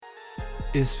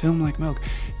Is film like milk?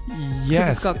 'Cause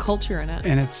Yes. it's got culture in it.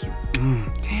 And it's,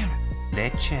 damn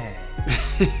it. Leche.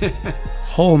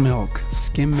 Whole milk,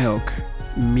 skim milk,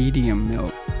 medium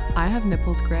milk. I have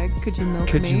nipples, Greg. Could you milk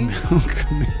Could me? you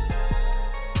milk me?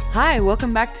 Hi,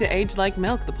 welcome back to Age Like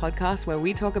Milk, the podcast where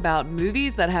we talk about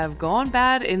movies that have gone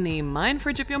bad in the mind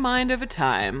fridge of your mind over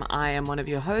time. I am one of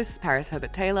your hosts, Paris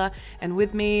Herbert Taylor, and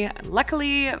with me,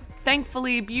 luckily,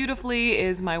 thankfully, beautifully,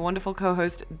 is my wonderful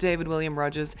co-host, David William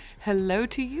Rogers. Hello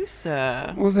to you,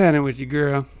 sir. What's happening with you,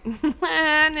 girl?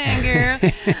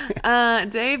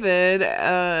 David,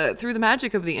 through the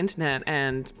magic of the internet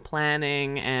and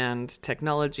planning and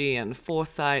technology and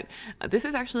foresight, this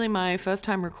is actually my first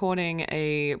time recording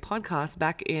a podcast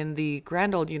back in the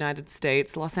grand old United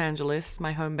States, Los Angeles,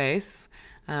 my home base.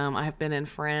 I have been in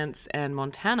France and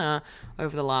Montana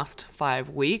over the last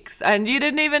 5 weeks, and you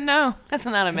didn't even know.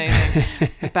 Isn't that amazing?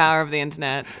 The power of the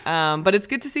internet. But it's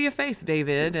good to see your face,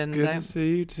 David. It's good to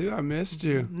see you too. I missed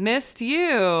you. Missed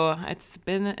you. It's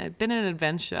been an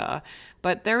adventure,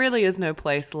 but there really is no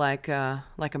place like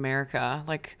America,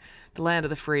 like the land of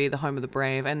the free, the home of the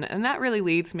brave, and that really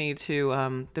leads me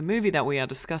to the movie that we are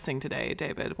discussing today,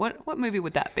 David. What movie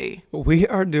would that be? We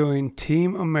are doing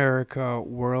Team America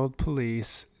World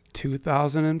Police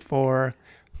 2004.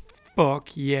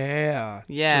 Fuck yeah.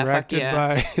 Yeah, Directed fuck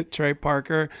by Trey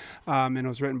Parker, and it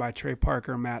was written by Trey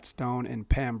Parker, Matt Stone, and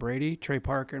Pam Brady. Trey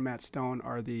Parker and Matt Stone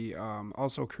are the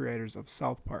also creators of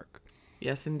South Park.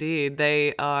 Yes, indeed.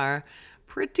 They are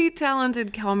pretty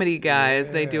talented comedy guys.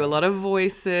 Yeah. They do a lot of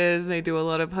voices. They do a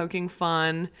lot of poking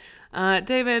fun.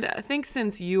 David, I think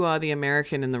since you are the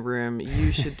American in the room,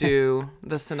 you should do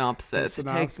the synopsis. The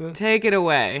synopsis? Take it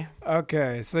away.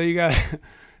 Okay, so you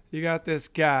got this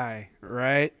guy,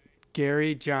 right?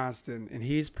 Gary Johnston, and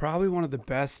he's probably one of the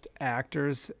best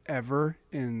actors ever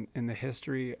in the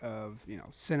history of,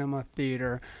 cinema,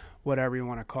 theater, whatever you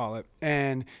want to call it.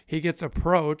 And he gets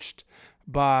approached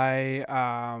by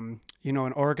an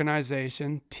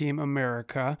organization, Team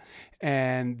America,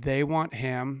 and they want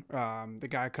him. The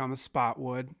guy comes,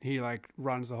 Spotwood. He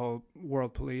runs the whole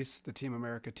World Police, the Team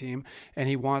America team, and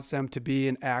he wants them to be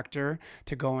an actor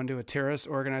to go into a terrorist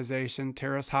organization,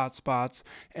 terrorist hotspots,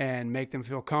 and make them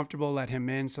feel comfortable. Let him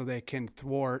in so they can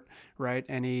thwart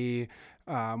any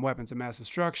weapons of mass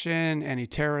destruction, any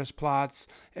terrorist plots,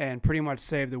 and pretty much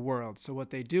save the world. So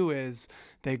what they do is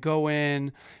they go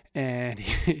in and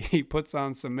he puts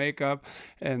on some makeup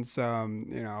and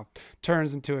some,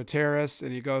 turns into a terrorist,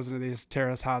 and he goes into these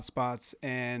terrorist hotspots,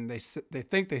 and they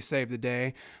think they saved the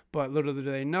day, but little do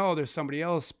they know there's somebody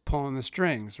else pulling the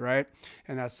strings, right?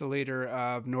 And that's the leader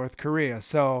of North Korea.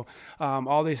 So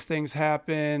all these things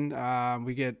happen.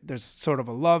 There's sort of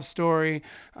a love story.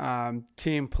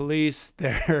 Team police,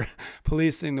 they're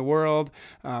policing the world.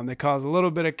 They cause a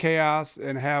little bit of chaos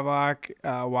and havoc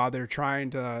while they're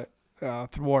trying to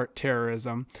thwart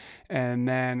terrorism, and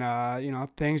then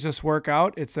things just work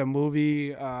out. It's a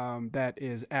movie that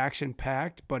is action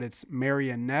packed, but it's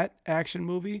marionette action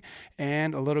movie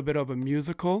and a little bit of a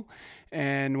musical.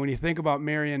 And when you think about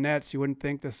marionettes, you wouldn't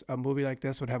think a movie like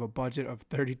this would have a budget of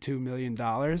 $32 million,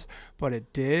 but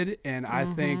it did. And I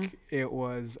think it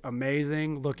was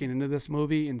amazing looking into this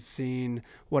movie and seeing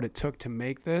what it took to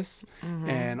make this,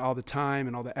 and all the time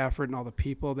and all the effort and all the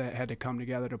people that had to come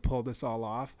together to pull this all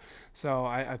off. So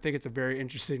I think it's a very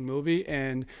interesting movie.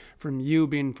 And from you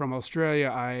being from Australia,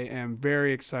 I am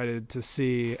very excited to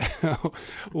see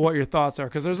what your thoughts are,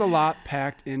 because there's a lot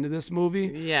packed into this movie.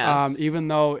 Yes. Even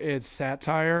though it's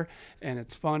satire and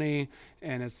it's funny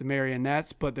and it's the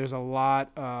marionettes, but there's a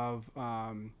lot of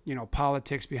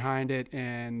politics behind it,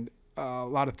 and a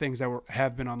lot of things that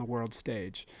have been on the world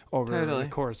stage over the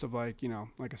course of like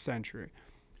a century.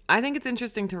 I think it's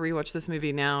interesting to rewatch this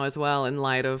movie now as well, in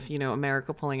light of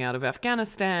America pulling out of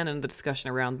Afghanistan and the discussion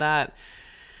around that.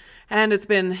 And it's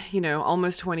been,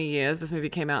 almost 20 years. This movie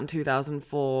came out in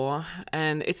 2004.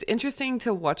 And it's interesting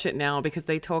to watch it now because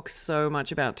they talk so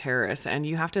much about terrorists. And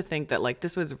you have to think that,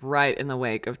 this was right in the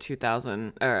wake of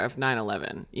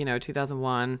 9/11,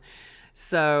 2001.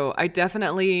 So I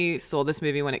definitely saw this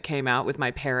movie when it came out with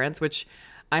my parents, which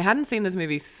I hadn't seen this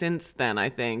movie since then, I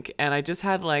think. And I just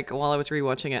had, while I was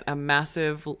rewatching it, a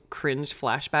massive cringe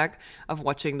flashback of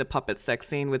watching the puppet sex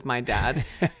scene with my dad.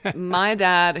 My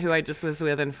dad, who I just was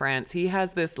with in France, he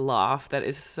has this laugh that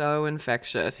is so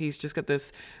infectious. He's just got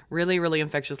this really, really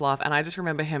infectious laugh. And I just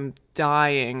remember him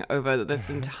dying over this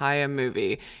entire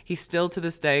movie. He still, to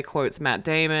this day, quotes Matt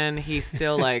Damon. He's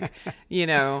still I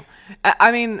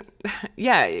mean,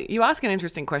 yeah, you ask an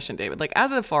interesting question, David.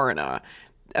 As a foreigner,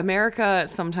 America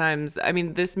sometimes, I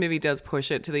mean, this movie does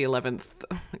push it to the 11th,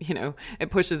 it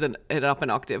pushes it up an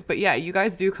octave. But yeah, you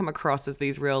guys do come across as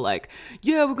these real, like,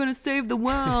 yeah, we're going to save the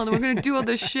world and we're going to do all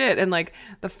this shit. And like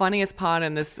the funniest part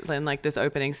in this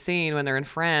opening scene when they're in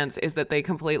France is that they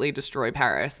completely destroy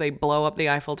Paris. They blow up the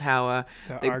Eiffel Tower.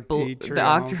 The Arc de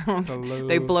Triomphe, the Louvre.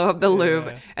 They blow up the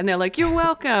Louvre Yeah. and they're like, you're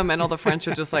welcome. And all the French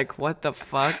are just like, what the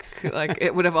fuck? Like,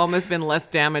 it would have almost been less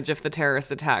damage if the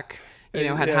terrorist attack had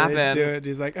Yeah, they happened. do it.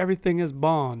 He's like, everything is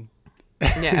bon.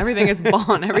 Yeah, everything is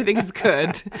bon. Everything is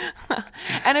good.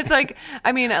 And it's like,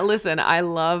 I mean, listen, I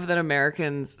love that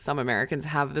some Americans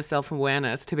have the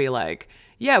self-awareness to be like,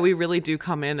 yeah, we really do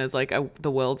come in as like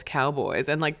the world's cowboys.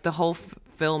 And like the whole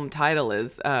film title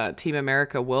is Team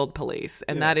America World Police.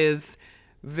 And that is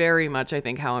very much, I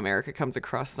think, how America comes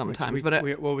across sometimes.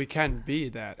 We can be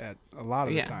that at a lot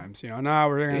of Yeah. the times. No,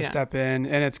 we're going to Yeah. step in.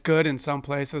 And it's good in some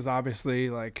places, obviously,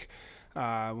 like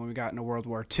when we got into World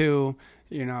War II,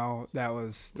 that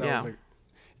was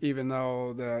even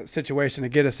though the situation to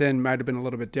get us in might have been a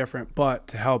little bit different, but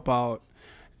to help out,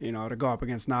 to go up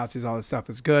against Nazis, all this stuff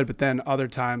is good. But then other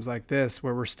times like this,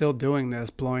 where we're still doing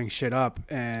this, blowing shit up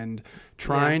and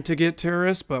trying to get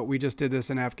terrorists, but we just did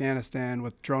this in Afghanistan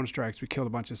with drone strikes. We killed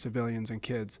a bunch of civilians and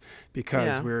kids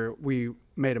because we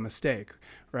made a mistake,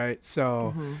 right?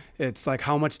 So it's like,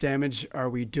 how much damage are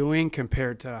we doing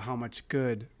compared to how much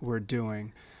good we're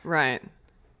doing? Right.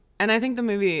 And I think the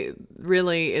movie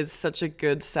really is such a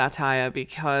good satire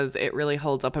because it really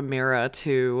holds up a mirror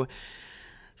to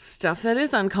stuff that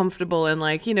is uncomfortable. And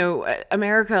like,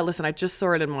 America, listen, I just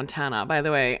saw it in Montana. By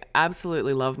the way,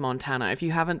 absolutely love Montana. If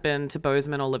you haven't been to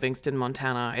Bozeman or Livingston,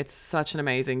 Montana, it's such an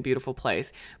amazing, beautiful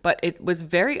place. But it was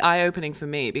very eye-opening for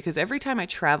me because every time I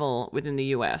travel within the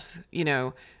US,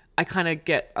 I kind of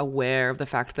get aware of the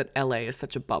fact that LA is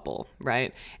such a bubble,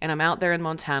 right? And I'm out there in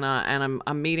Montana and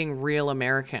I'm meeting real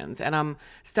Americans and I'm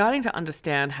starting to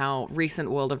understand how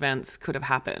recent world events could have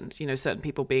happened. Certain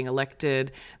people being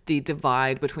elected, the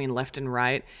divide between left and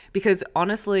right. Because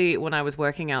honestly, when I was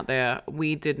working out there,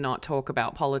 we did not talk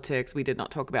about politics. We did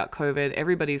not talk about COVID.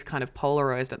 Everybody's kind of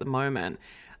polarized at the moment.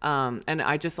 And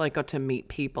I just got to meet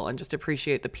people and just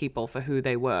appreciate the people for who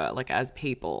they were, as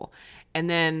people.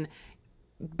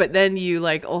 But then you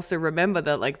also remember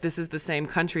that this is the same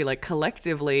country,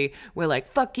 collectively we're like,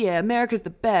 fuck yeah, America's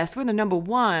the best, we're the number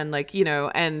one,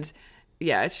 and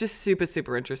yeah, it's just super,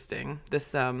 super interesting.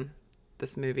 This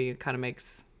movie kind of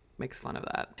makes fun of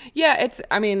that. Yeah,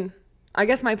 I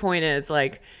guess my point is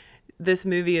this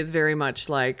movie is very much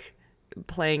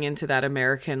playing into that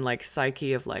American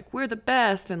psyche of we're the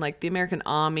best and the American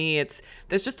army.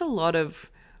 There's just a lot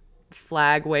of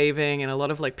flag waving and a lot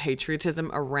of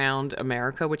patriotism around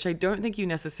America, which I don't think you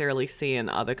necessarily see in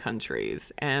other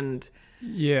countries. And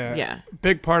yeah,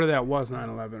 big part of that was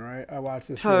 9/11, right? I watched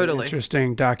this really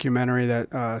interesting documentary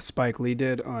that Spike Lee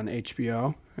did on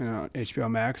HBO, HBO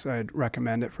Max. I'd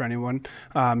recommend it for anyone.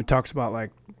 It talks about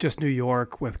just New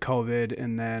York with COVID,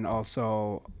 and then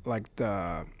also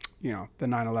the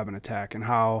 9/11 attack, and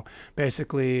how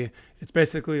it's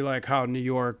basically how New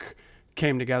York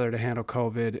came together to handle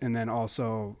COVID, and then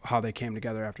also how they came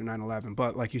together after 9/11.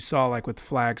 But you saw with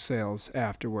flag sales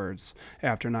afterwards,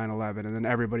 after 9/11, and then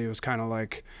everybody was kind of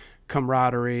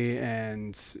camaraderie,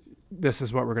 and this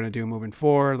is what we're going to do moving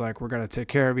forward. We're going to take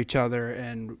care of each other,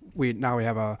 and we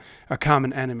have a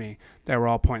common enemy that we're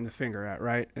all pointing the finger at,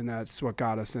 right? And that's what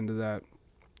got us into the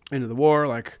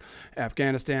war,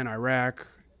 Afghanistan, Iraq,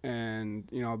 and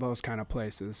those kind of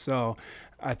places. So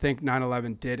I think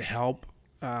 9/11 did help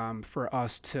for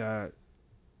us to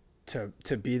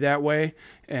be that way,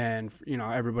 and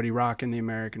everybody rocking the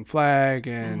American flag,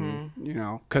 and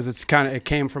because it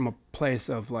came from a place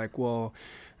of well,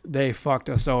 they fucked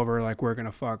us over, we're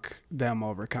gonna fuck them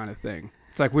over kind of thing.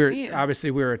 It's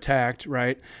obviously we were attacked,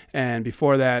 right? And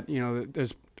before that,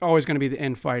 there's always going to be the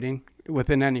infighting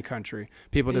within any country.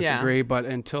 People disagree, but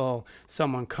until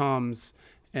someone comes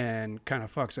and kind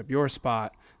of fucks up your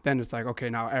spot, then it's okay,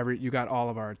 now you got all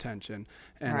of our attention.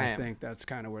 And I think that's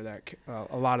kind of where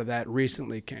a lot of that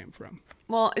recently came from.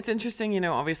 Well, it's interesting,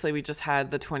 obviously we just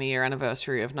had the 20-year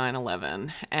anniversary of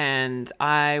 9/11, and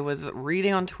I was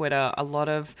reading on Twitter a lot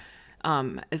of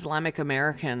Islamic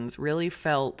Americans really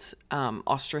felt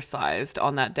ostracized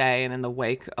on that day and in the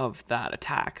wake of that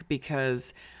attack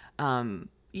because,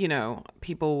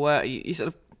 people were, you sort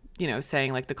of,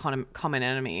 saying the common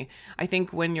enemy. I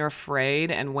think when you're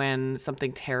afraid and when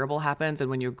something terrible happens and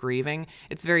when you're grieving,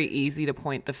 it's very easy to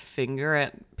point the finger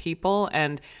at people.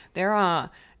 And there are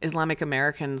Islamic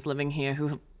Americans living here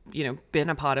who been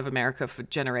a part of America for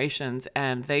generations,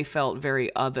 and they felt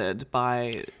very othered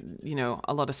by,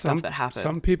 a lot of stuff that happened.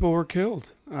 Some people were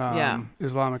killed. Yeah.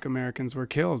 Islamic Americans were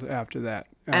killed after that.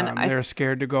 And they're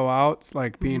scared to go out,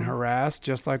 like being harassed,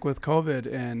 just like with COVID,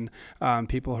 and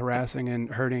people harassing and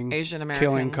hurting, Asian Americans.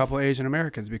 killing a couple Asian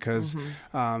Americans because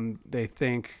they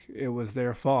think it was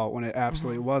their fault when it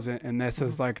absolutely wasn't. And this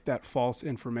is like that false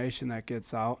information that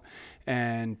gets out,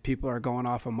 and people are going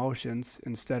off emotions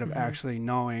instead of actually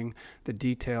knowing the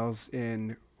details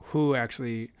in who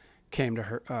actually came to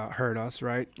hurt us,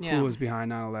 right? Yeah. Who was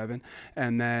behind 9/11.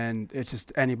 And then it's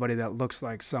just anybody that looks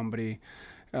like somebody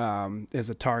is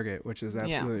a target, which is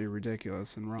absolutely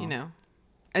ridiculous and wrong.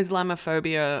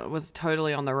 Islamophobia was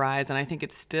totally on the rise, and I think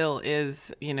it still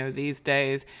is, these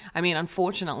days. I mean,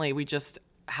 unfortunately, we just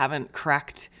haven't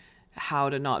cracked how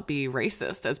to not be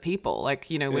racist as people. Like,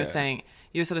 we're saying,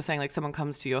 you're sort of saying, like, someone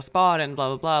comes to your spot and blah,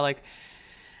 blah, blah. Like,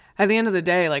 at the end of the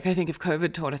day, like, I think if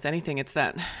COVID taught us anything, it's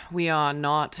that we are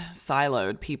not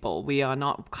siloed people. We are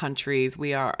not countries.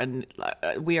 We are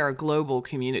a global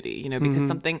community, because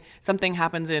something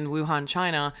happens in Wuhan,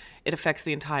 China, it affects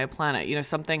the entire planet.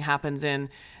 Something happens in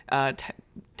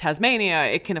Tasmania,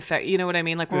 it can affect, you know what I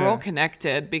mean? Like, we're all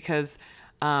connected because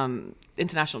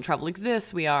international travel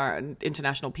exists. We are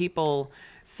international people.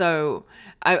 So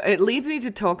it leads me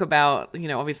to talk about,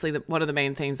 obviously one of the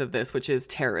main themes of this, which is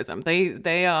terrorism.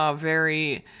 They are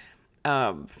very,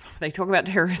 they talk about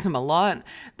terrorism a lot.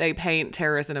 They paint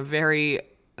terrorists in a very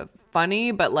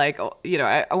funny, but like,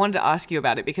 I wanted to ask you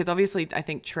about it because obviously I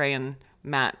think Trey and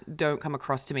Matt don't come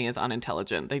across to me as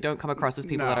unintelligent. They don't come across as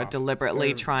people that are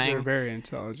deliberately trying. They're very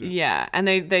intelligent. Yeah, and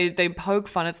they poke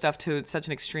fun at stuff to such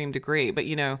an extreme degree. But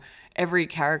every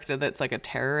character that's like a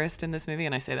terrorist in this movie,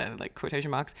 and I say that in like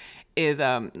quotation marks, is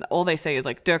all they say is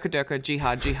like durka durka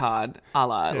jihad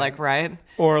Allah, like, right?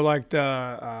 Or like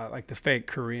the fake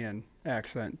Korean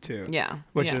accent too. Yeah,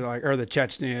 which is like, or the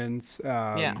Chechens.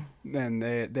 And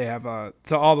they have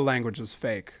so all the language is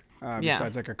fake.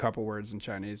 Besides like a couple words in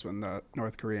Chinese when the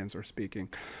North Koreans are speaking.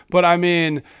 But I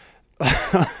mean,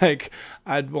 like,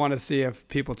 I'd want to see if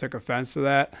people took offense to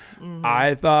that.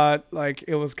 I thought like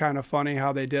it was kind of funny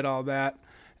how they did all that.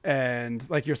 And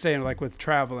like you're saying, like with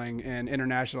traveling and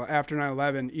international, after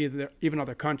 9/11, even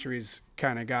other countries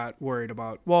kind of got worried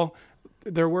about, well,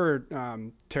 there were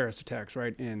terrorist attacks,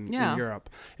 right, in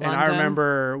Europe. London. And I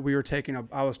remember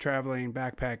I was traveling,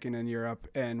 backpacking in Europe,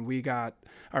 and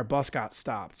our bus got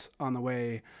stopped on the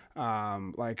way,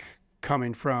 like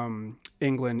coming from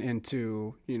England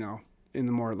into, in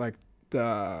the more like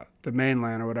the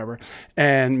mainland or whatever.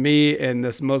 And me and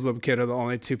this Muslim kid are the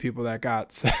only two people that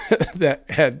that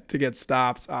had to get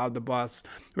stopped out of the bus.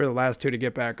 We were the last two to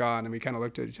get back on, and we kind of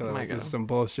looked at each other like this is some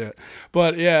bullshit.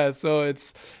 But yeah, so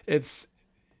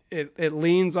it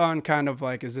leans on kind of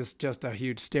like, is this just a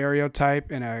huge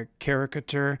stereotype and a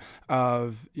caricature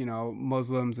of,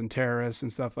 Muslims and terrorists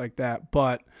and stuff like that?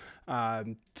 But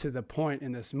to the point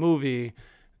in this movie,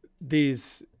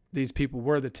 these people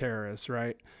were the terrorists,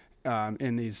 right?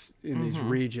 In these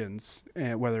regions,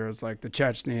 and whether it was like the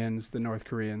Chechens, the North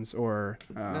Koreans, or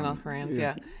the North Koreans,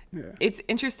 yeah. It's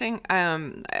interesting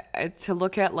to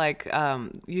look at, like,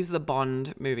 use the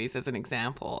Bond movies as an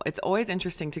example. It's always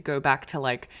interesting to go back to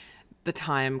like the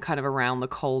time kind of around the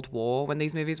Cold War when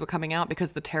these movies were coming out,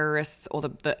 because the terrorists or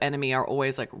the enemy are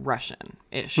always like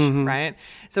Russian-ish, right?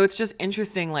 So it's just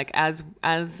interesting, like, as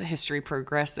history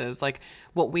progresses, like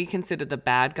what we consider the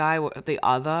bad guy, the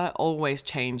other, always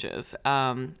changes.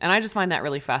 And I just find that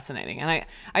really fascinating. And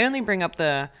I only bring up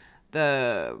the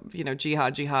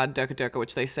jihad, durka durka,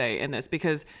 which they say in this,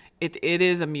 because it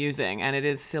is amusing and it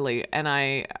is silly. And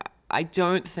I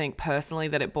don't think personally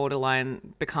that it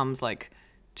borderline becomes like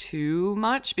too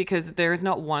much, because there is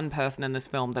not one person in this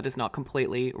film that is not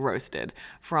completely roasted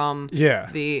from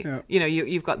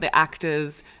you've got the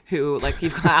actors who, like,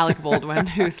 you've got Alec Baldwin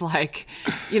who's like,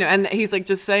 and he's like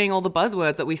just saying all the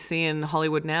buzzwords that we see in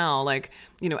Hollywood now, like,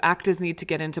 actors need to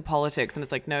get into politics, and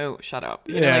it's like, no, shut up.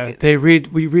 We read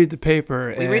the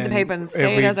paper. We read the paper and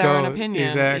say it as our own opinion.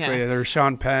 Exactly. Yeah. There's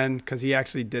Sean Penn, because he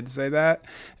actually did say that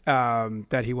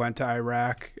he went to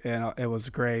Iraq, and it was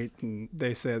great. And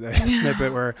they said that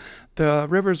snippet where the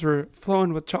rivers were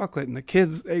flowing with chocolate and the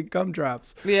kids ate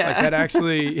gumdrops. Yeah. Like, that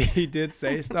actually, he did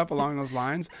say stuff along those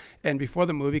lines. And before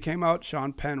the movie came out,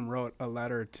 Sean Penn wrote a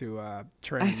letter to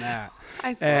Trey and Matt.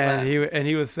 I saw that.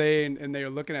 He was saying, and they were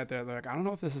looking at that, they're like, I don't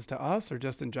know if this is to us or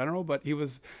just in general, but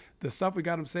the stuff we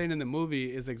got him saying in the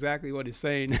movie is exactly what he's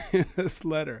saying in this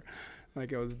letter.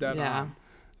 Like, it was dead on.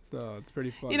 So it's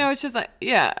pretty funny. It's just like,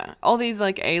 all these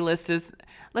like A-listers.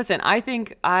 Listen,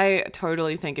 I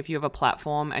totally think if you have a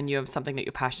platform and you have something that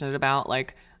you're passionate about,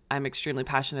 like, I'm extremely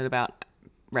passionate about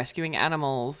rescuing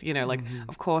animals. You know, like,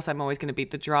 of course, I'm always going to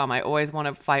beat the drum. I always want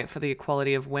to fight for the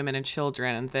equality of women and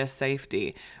children and their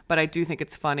safety. But I do think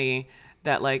it's funny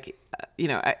that, like, you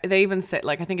know, they even said,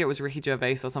 like, I think it was Ricky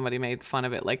Gervais or somebody made fun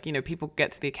of it. Like, you know, people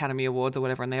get to the Academy Awards or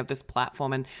whatever, and they have this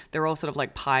platform, and they're all sort of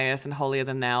like pious and holier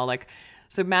than thou. Like,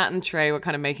 so Matt and Trey were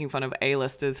kind of making fun of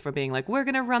A-listers for being like, we're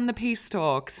going to run the peace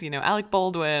talks, you know, Alec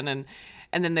Baldwin, and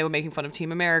then they were making fun of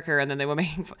Team America, and then they were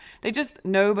making they just,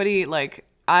 nobody, like,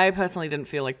 I personally didn't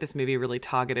feel like this movie really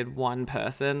targeted one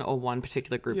person or one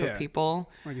particular group of people.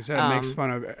 Like you said, it makes fun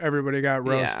of everybody got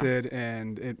roasted,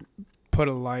 and it put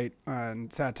a light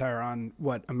on satire on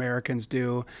what Americans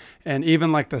do. And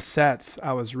even like the sets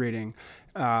I was reading,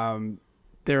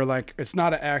 they're like, it's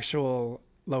not an actual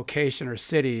location or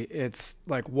city, it's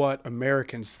like what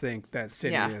Americans think that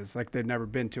city is. Like, they've never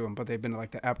been to them, but they've been to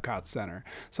like the Epcot Center.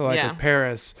 So like with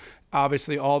Paris,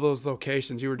 obviously all those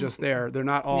locations, you were just there, they're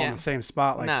not all in the same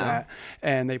spot like that,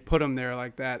 and they put them there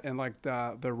like that. And like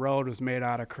the road was made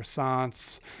out of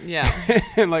croissants,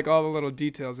 and like all the little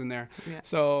details in there.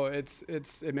 So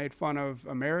it made fun of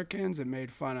Americans, it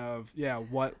made fun of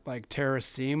what like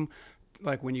terrorists seem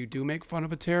like when you do make fun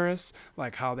of a terrorist,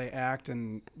 like how they act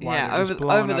and why they're just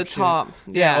blowing over up the shit. top.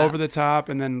 Over the top.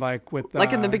 And then like with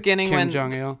like in the beginning Kim when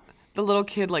Jong-il, the little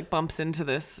kid like bumps into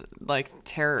this like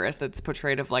terrorist that's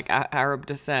portrayed of like Arab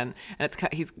descent, and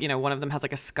he's, you know, one of them has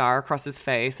like a scar across his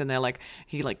face, and they're like,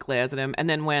 he like glares at him, and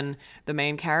then when the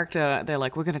main character, they're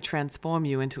like, we're gonna transform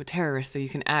you into a terrorist so you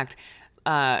can act.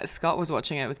 Scott was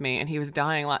watching it with me, and he was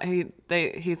dying.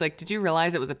 He's like, did you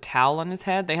realize it was a towel on his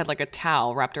head? They had like a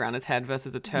towel wrapped around his head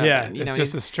versus a turban. Yeah, you know, it's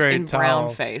just a straight in towel.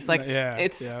 Brown face. Like,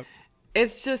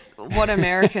 it's just what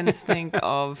Americans think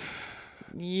of,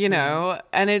 you know.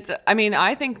 And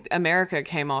I think America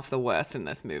came off the worst in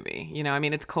this movie. You know, I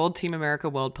mean, it's called Team America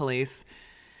World Police.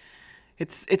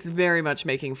 It's very much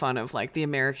making fun of like the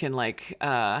American, like,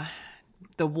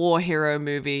 the war hero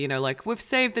movie, you know, like, we've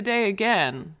saved the day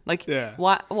again. Like,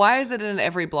 why is it in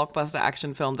every blockbuster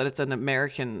action film that it's an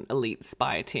American elite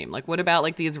spy team? Like, what about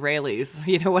like the Israelis?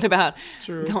 You know, what about?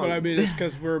 True, but I mean, it's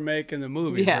because we're making the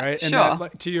movies, right? And sure.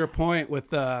 like, to your point with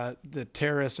the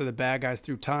terrorists or the bad guys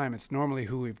through time, it's normally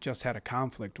who we've just had a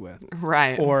conflict with,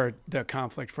 right? Or the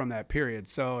conflict from that period.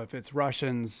 So if it's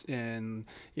Russians in,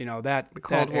 you know, the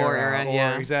Cold War era,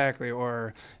 or exactly,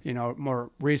 or, you know,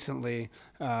 more recently,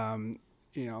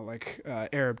 you know, like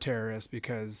Arab terrorists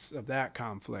because of that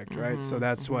conflict, right? So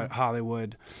that's what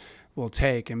Hollywood will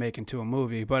take and make into a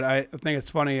movie. But I think it's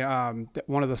funny,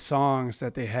 one of the songs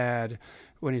that they had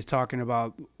when he's talking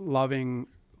about loving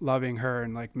her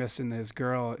and like missing his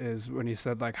girl is when he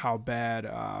said like how bad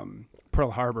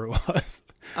Pearl Harbor was.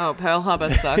 Oh, Pearl Harbor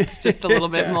sucked just a little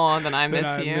bit more than I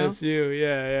Miss You. I Miss You,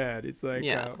 yeah. And he's like,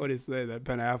 what did he say? That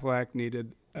Ben Affleck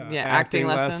needed acting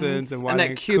lessons, and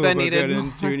that Cuba needed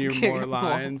Jr. more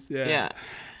lines.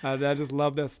 I just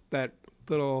love that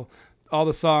little, all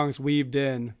the songs weaved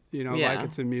in, you know, like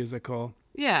it's a musical.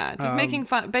 Yeah, just making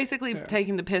fun, basically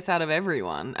taking the piss out of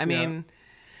everyone. I mean,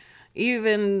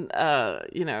 even,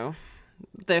 you know,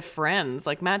 they're friends.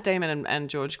 Like Matt Damon and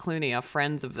George Clooney are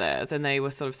friends of theirs, and they were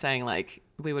sort of saying like,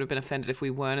 we would have been offended if we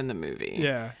weren't in the movie.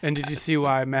 Yeah, and did you see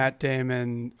why Matt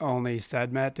Damon only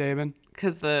said Matt Damon?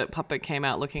 Because the puppet came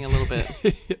out looking a little bit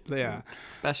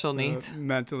special needs,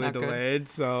 mentally delayed.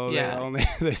 So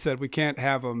they said we can't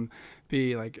have him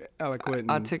be like eloquent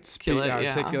and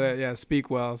articulate, speak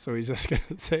well. So he's just gonna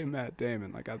say Matt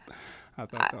Damon. Like I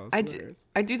thought that was hilarious.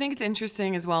 I do think it's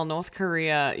interesting as well. North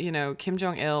Korea, you know, Kim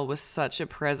Jong-il was such a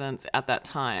presence at that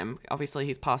time. Obviously,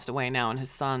 he's passed away now, and his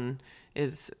son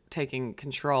is taking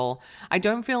control. I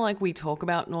don't feel like we talk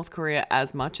about North Korea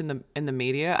as much in the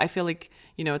media. I feel like,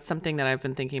 you know, it's something that I've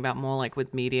been thinking about more, like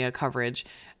with media coverage.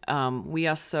 We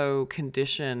are so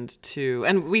conditioned to,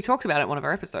 and we talked about it in one of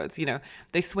our episodes, you know,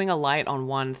 they swing a light on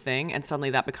one thing and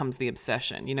suddenly that becomes the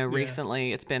obsession. You know,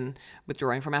 recently it's been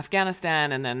withdrawing from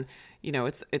Afghanistan, and then, you know,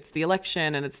 it's the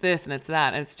election, and it's this and it's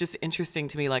that. And it's just interesting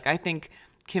to me. Like, I think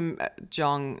Kim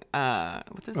Jong,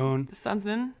 what's his name? The son's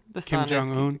in? The son Kim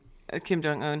Jong-un. Kim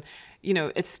Jong-un, you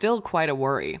know, it's still quite a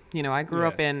worry. You know, I grew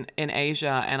up in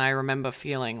Asia, and I remember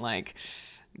feeling like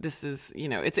this is, you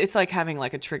know, it's like having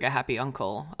like a trigger happy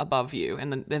uncle above you in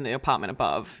the apartment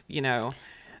above, you know.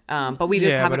 But we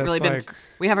just haven't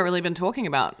really been talking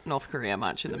about North Korea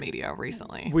much in the media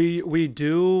recently. We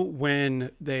do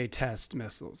when they test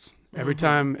missiles. Every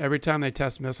time they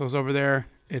test missiles over there,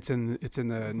 it's in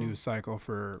the news cycle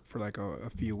for like a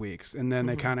few weeks, and then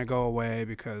they kind of go away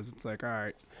because it's like, all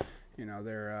right, you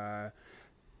know,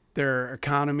 their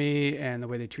economy and the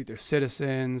way they treat their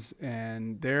citizens,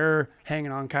 and they're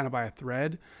hanging on kind of by a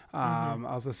thread. I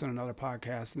was listening to another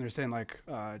podcast, and they're saying like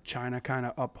China kind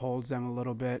of upholds them a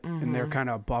little bit, and they're kind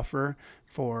of a buffer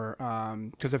for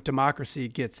because if democracy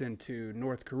gets into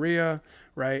North Korea,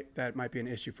 right, that might be an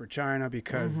issue for China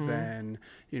because then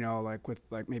like with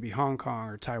like maybe Hong Kong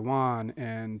or Taiwan,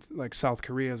 and like South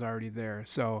Korea is already there,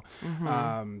 so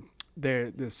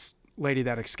this lady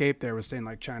that escaped there was saying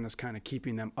like China's kind of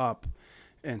keeping them up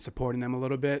and supporting them a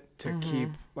little bit to keep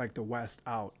like the West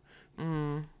out.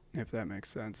 If that makes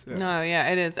sense. Yeah. No, yeah,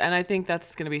 it is. And I think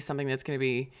that's going to be something that's going to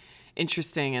be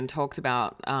interesting and talked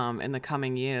about in the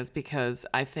coming years, because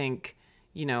I think,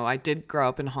 I did grow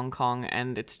up in Hong Kong,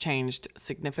 and it's changed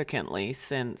significantly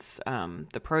since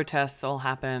the protests all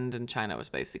happened and China was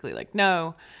basically like,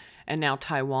 no. And now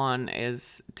Taiwan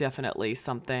is definitely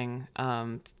something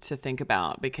to think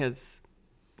about, because,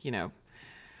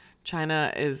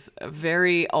 China is a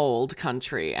very old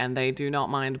country, and they do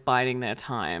not mind biding their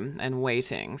time and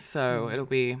waiting. So it'll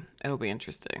be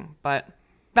interesting. But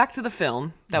back to the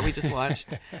film that we just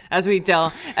watched, as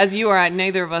you are,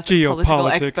 neither of us are political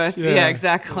experts. Yeah,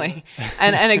 exactly.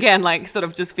 And again, like sort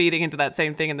of just feeding into that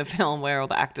same thing in the film where all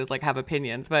the actors like have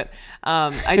opinions. But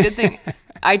I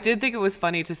did think it was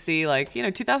funny to see, like,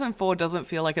 2004 doesn't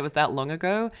feel like it was that long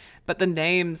ago, but the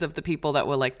names of the people that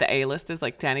were like the A-listers,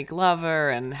 like Danny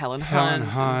Glover and Helen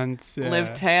Hunt,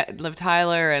 Liv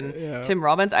Tyler and Tim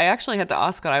Robbins. I actually had to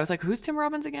ask Scott. I was like, who's Tim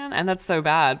Robbins again? And that's so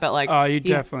bad. But like, you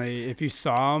definitely, if you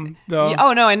saw him though.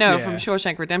 Oh no, I know from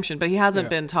Shawshank Redemption, but he hasn't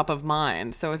been top of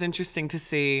mind. So it was interesting to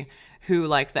see who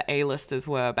like the A-listers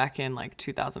were back in like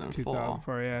 2004.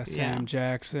 2004, yeah. Sam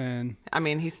Jackson. I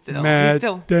mean, he's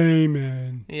still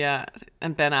Damon. Yeah,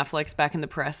 and Ben Affleck's back in the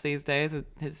press these days with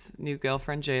his new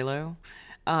girlfriend J-Lo.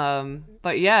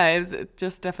 But yeah, it was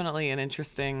just definitely an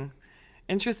interesting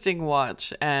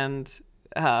watch, and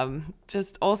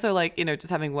just also like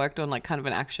just having worked on like kind of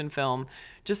an action film,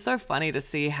 just so funny to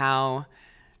see how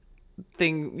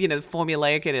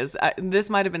formulaic it is. This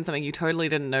might have been something you totally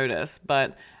didn't notice,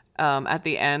 but at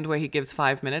the end where he gives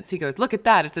 5 minutes, he goes, "Look at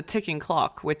that, it's a ticking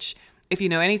clock," which, if you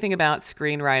know anything about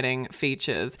screenwriting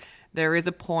features, there is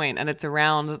a point, and it's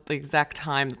around the exact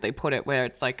time that they put it, where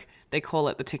it's like they call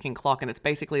it the ticking clock, and it's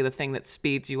basically the thing that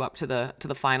speeds you up to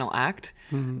the final act.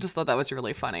 Just thought that was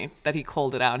really funny that he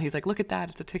called it out, and he's like, "Look at that,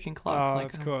 it's a ticking clock." Oh,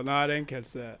 like, that's cool. No, I didn't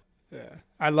catch that. Yeah,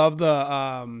 I love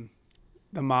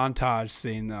the montage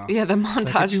scene though. Yeah, the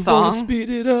montage if you song. Want to speed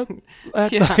it up?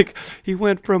 Act like he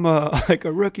went from a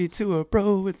rookie to a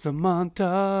pro. It's a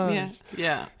montage.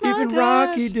 Yeah. Even Montage,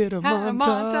 Rocky did a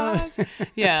montage.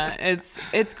 Yeah,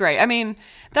 it's great. I mean,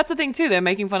 that's the thing too. They're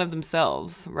making fun of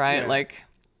themselves, right? Yeah. Like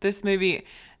this movie,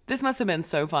 this must have been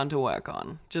so fun to work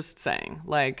on. Just saying.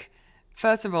 Like,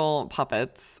 first of all,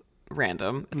 puppets,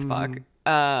 random as fuck.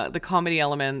 The comedy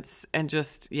elements, and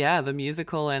just the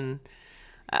musical. And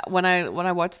when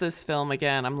I watch this film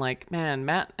again, I'm like, man,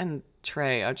 Matt and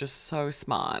Trey are just so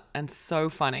smart and so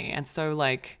funny and so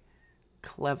like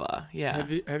clever. Yeah.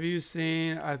 Have you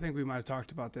seen? I think we might have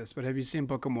talked about this, but have you seen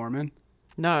Book of Mormon?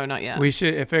 No, not yet. We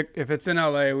should, if it's in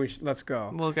LA, let's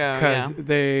go. We'll go, because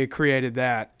they created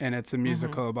that, and it's a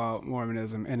musical about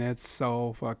Mormonism, and it's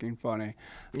so fucking funny.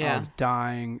 Yeah. I was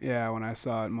dying, when I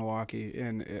saw it in Milwaukee,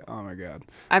 and oh my god.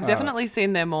 I've definitely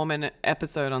seen their Mormon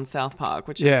episode on South Park,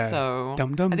 which is so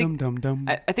dum dum dum dum dum.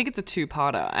 I think it's a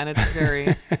two-parter, and it's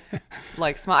very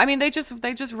like smart. I mean, they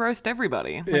just roast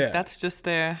everybody. Like that's just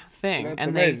their thing. That's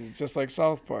and amazing. It's just like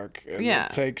South Park. Yeah.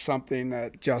 They'll take something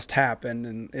that just happened,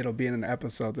 and it'll be in an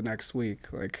episode the next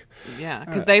week. Like,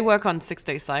 because they work on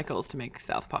 6-day cycles to make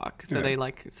South Park, so they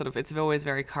like sort of, it's always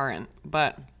very current.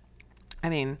 But I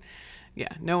mean,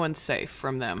 no one's safe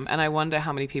from them, and I wonder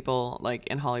how many people like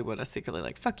in Hollywood are secretly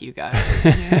like, "Fuck you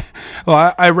guys."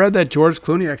 Well, I read that George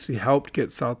Clooney actually helped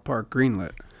get South Park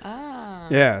greenlit.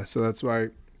 Yeah, so that's why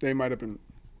they might have been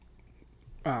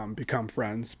become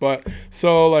friends. But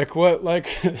so like what, like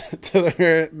to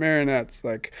the Marinettes,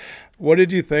 like what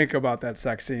did you think about that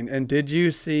sex scene, and did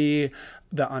you see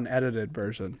the unedited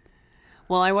version?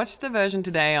 Well, I watched the version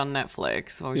today on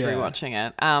Netflix. I was rewatching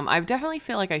it. I definitely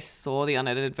feel like I saw the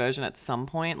unedited version at some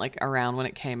point, like around when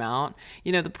it came out.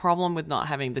 The problem with not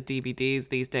having the DVDs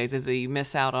these days is that you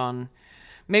miss out on,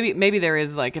 maybe there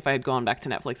is, like, if I had gone back to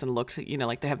Netflix and looked,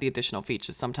 like they have the additional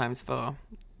features sometimes for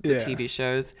the TV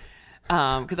shows.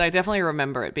 Because I definitely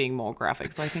remember it being more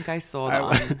graphic. So I think I saw that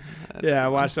on. Yeah, I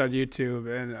watched it on YouTube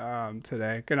and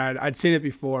today, and I'd seen it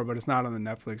before, but it's not on the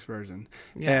Netflix version.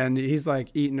 Yeah. And he's like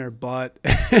eating her butt,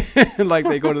 like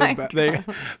they go to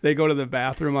they go to the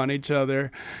bathroom on each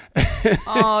other.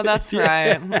 Oh, that's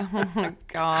Yeah. right. Oh my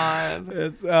God.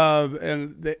 It's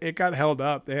it got held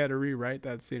up. They had to rewrite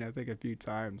that scene, I think, a few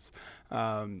times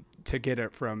to get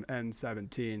it from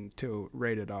N-17 to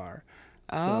rated R.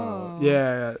 So Oh.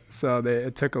 yeah, so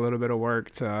it took a little bit of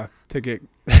work to get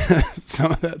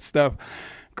some of that stuff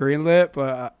greenlit,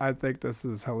 but I think this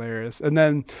is hilarious. And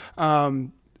then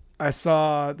I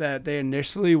saw that they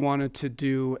initially wanted to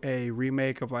do a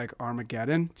remake of like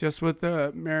Armageddon just with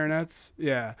the marionettes.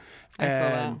 Yeah. I saw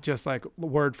And that. just like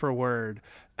word for word.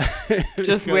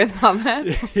 Just with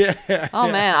puppets? Yeah. Oh,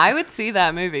 yeah. man. I would see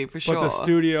that movie for sure. But the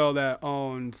studio that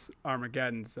owns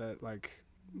Armageddon said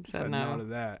Said no no. to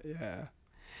that. Yeah.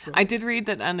 I did read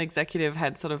that an executive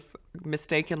had sort of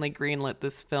mistakenly greenlit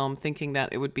this film thinking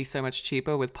that it would be so much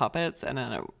cheaper with puppets, and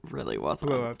then it really wasn't.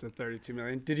 Blew up to 32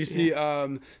 million. Did you see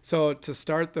so to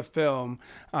start the film,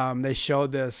 they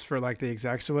showed this for like the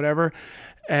execs or whatever,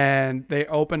 and they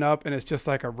open up and it's just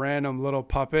like a random little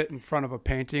puppet in front of a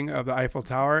painting of the Eiffel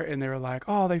Tower, and they were like,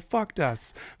 "Oh, they fucked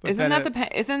us." But Isn't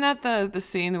then that the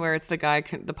scene where it's the guy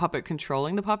the puppet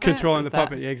controlling the puppet? controlling Is the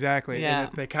puppet? Yeah, exactly. Yeah.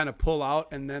 And they kind of pull out,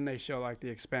 and then they show like the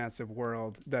expansive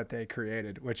world that they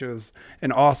created, which was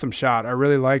an awesome shot. I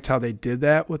really liked how they did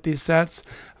that with these sets,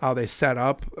 how they set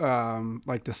up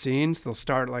like the scenes. They'll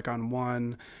start like on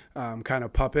one kind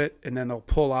of puppet, and then they'll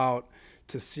pull out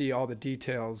to see all the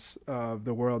details of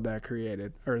the world that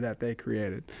they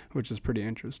created, which is pretty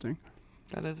interesting.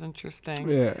 That is interesting.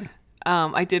 Yeah.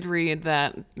 I did read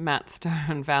that Matt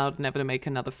Stone vowed never to make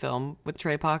another film with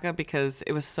Trey Parker because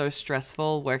it was so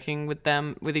stressful working with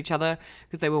each other,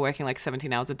 because they were working like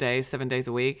 17 hours a day, 7 days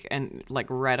a week, and like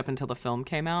right up until the film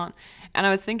came out. And I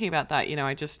was thinking about that,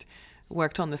 I just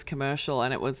worked on this commercial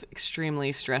and it was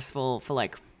extremely stressful for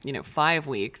like, 5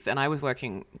 weeks, and I was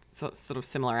working sort of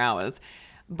similar hours.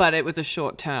 But it was a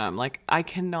short term. Like, I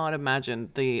cannot imagine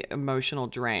the emotional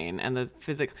drain and the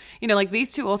physical. Like,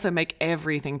 these two also make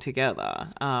everything together.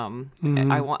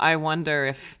 I wonder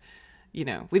if,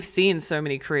 we've seen so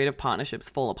many creative partnerships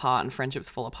fall apart and friendships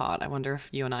fall apart. I wonder if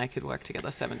you and I could work together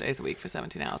 7 days a week for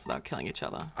 17 hours without killing each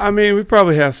other. I mean, we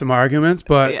probably have some arguments,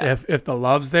 but Yeah. if the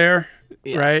love's there,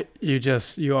 Yeah. right,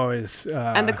 you always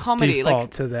And the comedy, default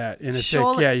like, to that, and it's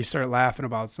surely- like, you start laughing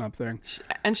about something.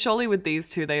 And surely with these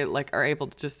two, they like are able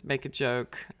to just make a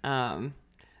joke.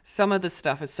 Some of the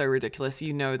stuff is so ridiculous,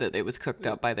 that it was cooked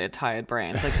up by their tired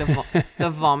brains. Like the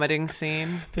vomiting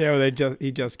scene. Yeah, where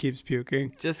he just keeps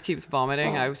puking. Just keeps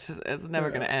vomiting. It's never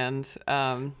going to end.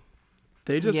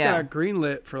 They just Yeah. got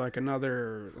greenlit for like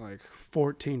another like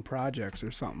 14 projects or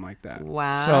something like that.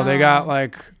 Wow. So they got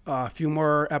like a few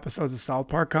more episodes of South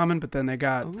Park coming, but then they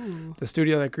got the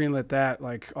studio that greenlit that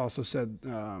like also said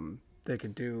they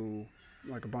could do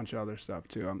like a bunch of other stuff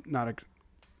too. I'm not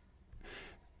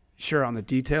sure on the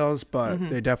details, but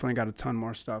they definitely got a ton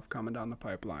more stuff coming down the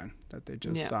pipeline that they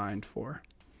just signed for.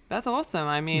 That's awesome.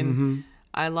 I mean,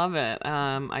 I love it.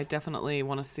 I definitely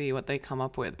want to see what they come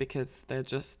up with because they're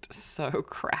just so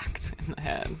cracked in the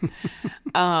head.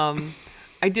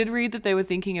 I did read that they were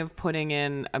thinking of putting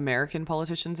in American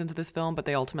politicians into this film, but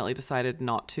they ultimately decided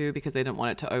not to because they didn't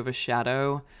want it to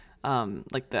overshadow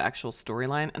like the actual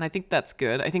storyline. And I think that's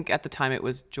good. I think at the time it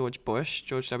was George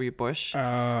W. Bush.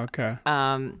 Okay.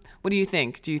 What do you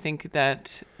think? Do you think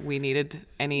that we needed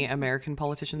any American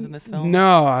politicians in this film?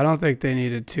 No, I don't think they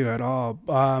needed to at all.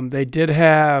 They did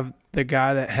have the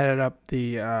guy that headed up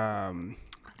the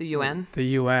UN? The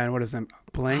UN. What is it?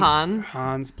 Blinks?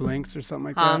 Hans Blinks or something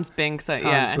like Hans that. Binks, Hans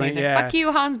and Blink, he's like, yeah. fuck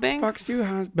you, Hans Binks. Fuck you,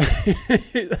 Hans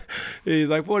Blinks. He's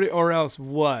like, what? Or else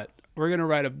what? We're gonna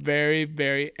write a very,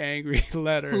 very angry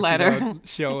letter. If you don't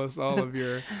show us all of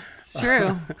your. It's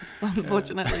true. It's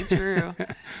unfortunately true.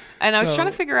 And I was trying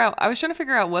to figure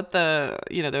out what the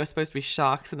they were supposed to be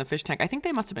sharks in the fish tank. I think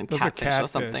they must have been catfish or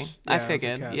something. Yeah, I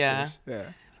figured. Yeah. Yeah.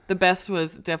 The best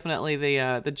was definitely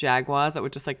the jaguars that were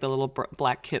just like the little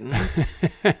black kittens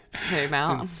came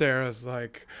out. And Sarah's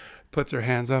like, puts her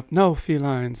hands up. No,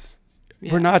 felines.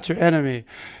 Yeah. We're not your enemy.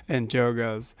 And Joe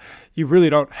goes, you really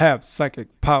don't have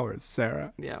psychic powers,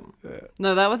 Sarah. Yeah.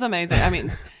 No, that was amazing. I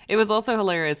mean, it was also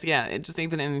hilarious. Yeah. It just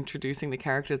even in introducing the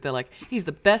characters, they're like, he's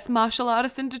the best martial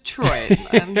artist in Detroit.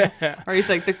 Or he's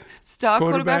like the star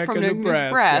quarterback from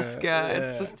Nebraska.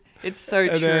 Yeah. It's so and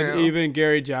true. Then even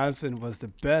Gary Johnson was the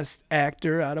best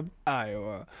actor out of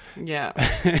Iowa. Yeah.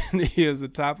 And he was the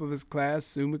top of his class,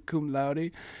 summa cum laude.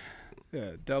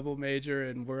 Double major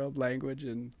in world language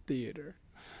and theater.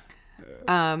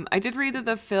 I did read that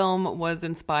the film was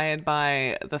inspired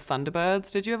by the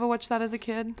Thunderbirds. Did you ever watch that as a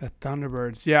kid? The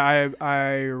Thunderbirds. Yeah,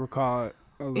 I recall it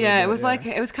a little Yeah, bit. it was like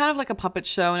it was kind of like a puppet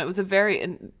show, and it was a very.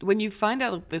 And when you find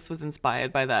out that this was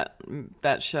inspired by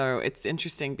that show, it's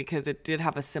interesting because it did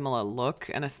have a similar look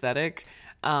and aesthetic.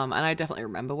 And I definitely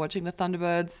remember watching the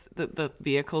Thunderbirds. The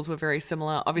vehicles were very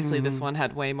similar. Obviously, this one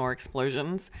had way more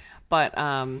explosions, but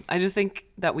I just think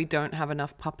that we don't have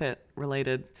enough puppet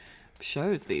related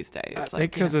shows these days.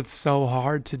 Because it's so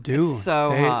hard to do. It's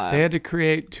so hard. They had to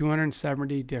create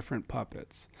 270 different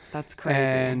puppets. That's crazy.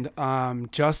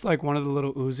 And just like one of the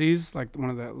little Uzis, like one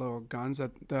of the little guns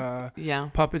that the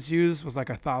puppets use, was like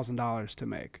 $1,000 to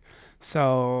make.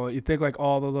 So you think like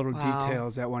all the little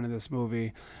details that went in this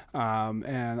movie,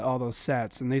 and all those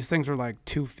sets, and these things were like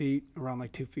 2 feet, around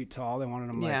like 2 feet tall. They wanted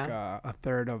them like a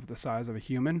third of the size of a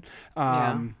human.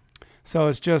 So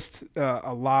it's just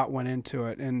a lot went into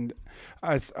it. And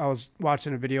I was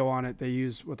watching a video on it. They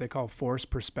use what they call force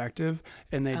perspective,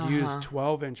 and they'd use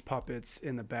 12-inch puppets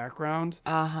in the background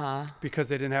because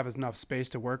they didn't have enough space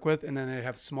to work with. And then they'd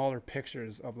have smaller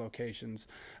pictures of locations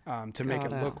to make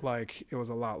it look like it was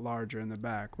a lot larger in the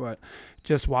back. But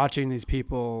just watching these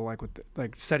people like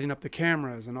like setting up the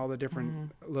cameras and all the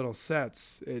different little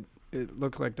sets, it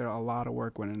looked like a lot of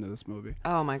work went into this movie.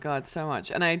 Oh my God, so much.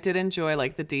 And I did enjoy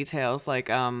like the details, like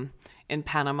in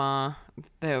Panama,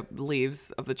 the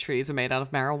leaves of the trees are made out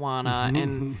of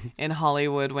marijuana. In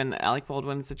Hollywood, when Alec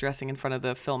Baldwin's addressing in front of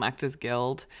the Film Actors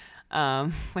Guild,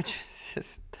 which is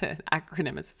just, the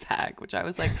acronym is FAG, which I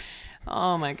was like,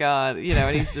 oh my God,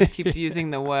 and he just keeps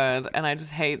using the word, and I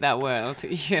just hate that word,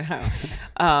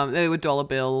 They were dollar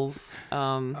bills.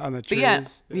 On the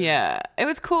trees. But yeah, it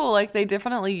was cool. Like they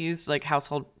definitely used like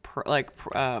household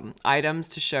items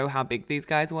to show how big these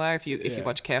guys were if you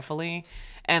watch carefully.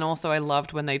 And also I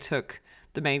loved when they took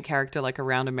the main character like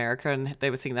around America and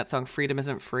they were singing that song, Freedom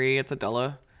Isn't Free, it's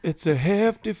 $1. It's a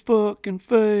hefty fucking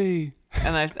fee.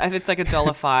 And it's like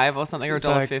 $1.05 or something, or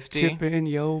 $1.50. Like chip in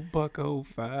your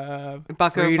 $1.05.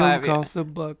 $1.05. Freedom costs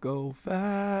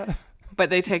 $1.05. But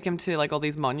they take him to like all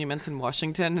these monuments in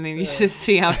Washington, and you just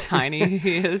see how tiny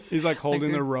he is. He's like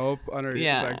holding the rope under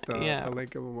like the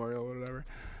Lincoln Memorial or whatever.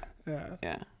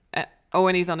 Yeah. Oh,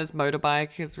 and he's on his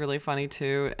motorbike is really funny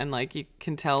too. And like you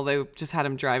can tell they just had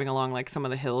him driving along like some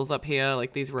of the hills up here,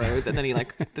 like these roads, and then he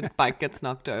the bike gets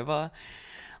knocked over.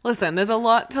 Listen, there's a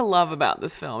lot to love about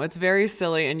this film. It's very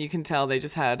silly, and you can tell they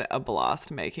just had a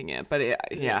blast making it. But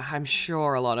I'm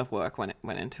sure a lot of work went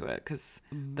into it because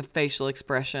the facial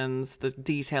expressions, the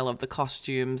detail of the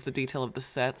costumes, the detail of the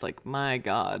sets, like my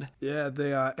God. Yeah,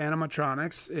 the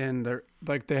animatronics, and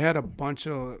they had a bunch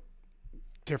of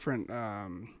different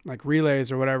like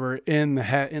relays or whatever in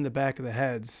the back of the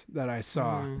heads that I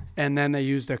saw, and then they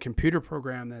used a computer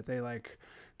program that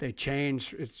they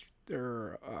changed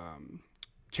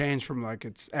changed from like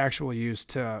its actual use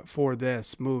for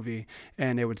this movie,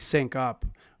 and it would sync up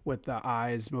with the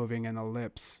eyes moving and the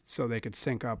lips, so they could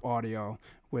sync up audio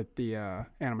with the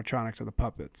animatronics of the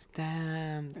puppets.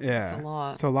 Damn, that's a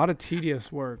lot. So a lot of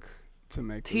tedious work to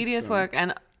make. Tedious work,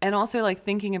 and also like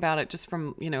thinking about it just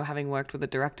from having worked with a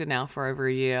director now for over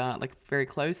a year, like very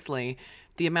closely,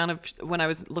 the amount of when I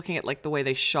was looking at like the way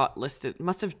they shot listed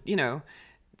must have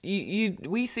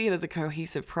we see it as a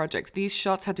cohesive project. These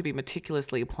shots had to be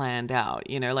meticulously planned out,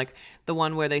 like the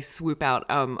one where they swoop out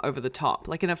over the top.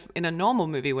 Like in a normal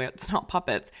movie where it's not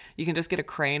puppets, you can just get a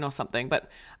crane or something. But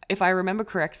if I remember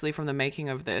correctly from the making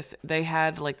of this, they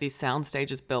had like these sound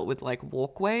stages built with like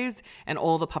walkways, and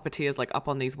all the puppeteers like up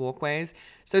on these walkways.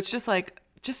 So it's just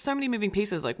so many moving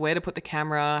pieces, like where to put the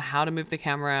camera, how to move the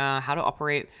camera, how to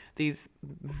operate these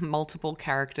multiple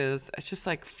characters. It's just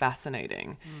like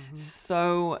fascinating.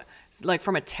 So like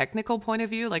from a technical point of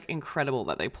view, like incredible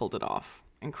that they pulled it off.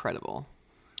 Incredible.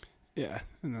 Yeah,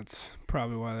 and that's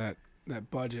probably why that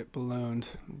budget ballooned.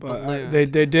 But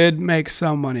they did make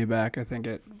some money back. I think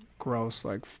it grossed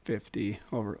like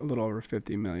a little over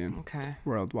 50 million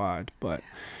worldwide. But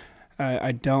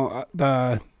I don't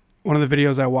one of the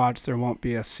videos I watched, there won't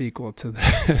be a sequel to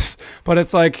this. But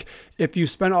it's like, if you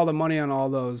spend all the money on all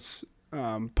those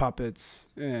puppets,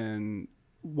 and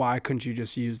why couldn't you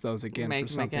just use those again for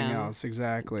something else?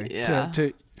 Exactly. Yeah.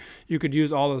 You could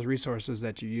use all those resources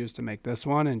that you used to make this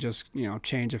one and just,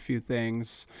 change a few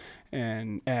things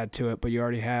and add to it. But you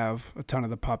already have a ton of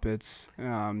the puppets.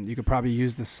 You could probably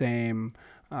use the same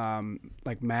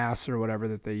like mass or whatever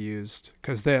that they used,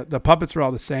 because the puppets were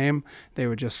all the same. They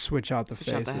would just switch out the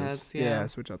faces. Out the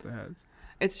heads, switch out the heads.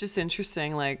 it's just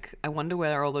interesting. Like, I wonder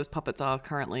where all those puppets are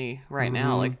currently right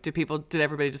now. Mm-hmm. Like, did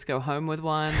everybody just go home with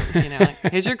one? You know, like,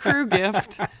 here's your crew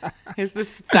gift. Here's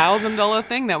this $1,000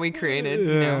 thing that we created,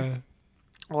 you know?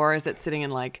 Or is it sitting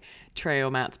in like Trey or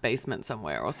Matt's basement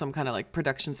somewhere, or some kind of like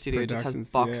production studio just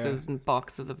has boxes and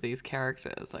boxes of these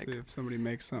characters? Like, see if somebody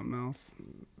makes something else.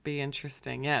 Be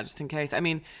interesting, yeah, just in case. I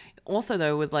mean, also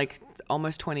though, with like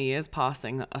almost 20 years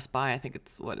passing us by, I think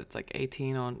it's like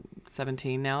 18 or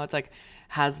 17 now. It's like,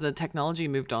 has the technology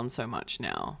moved on so much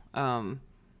now?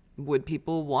 Would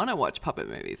people want to watch puppet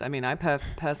movies? I mean, I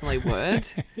personally would.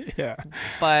 Yeah.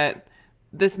 But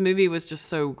this movie was just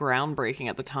so groundbreaking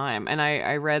at the time. And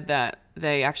I read that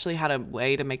they actually had a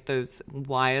way to make those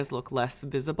wires look less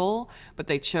visible, but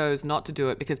they chose not to do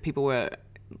it because people were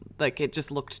like, it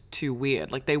just looked too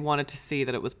weird. Like, they wanted to see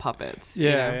that it was puppets. Yeah,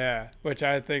 you know? yeah. Which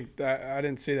I think that I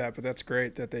didn't see that, but that's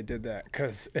great that they did that,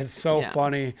 because it's so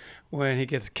funny when he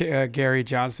gets Gary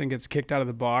Johnson gets kicked out of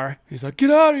the bar. He's like, "Get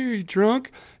out of here, you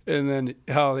drunk!" And then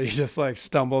how he just like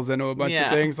stumbles into a bunch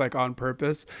of things like on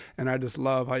purpose. And I just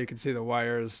love how you can see the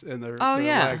wires and their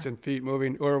legs and feet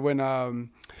moving. Or when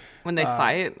they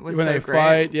fight was when so they great.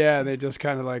 fight, yeah, they just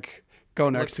kind of like go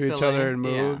next to each silly. other and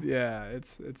move. Yeah,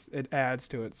 it adds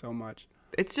to it so much.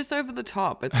 It's just over the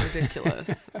top. It's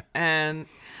ridiculous. And,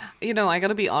 you know, I got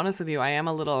to be honest with you. I am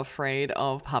a little afraid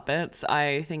of puppets.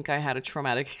 I think I had a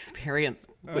traumatic experience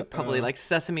with probably like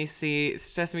Sesame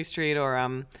Street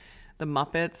or the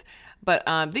Muppets.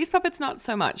 But these puppets, not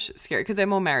so much scary because they're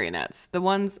more marionettes. The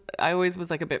ones I always was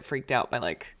like a bit freaked out by,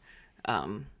 like,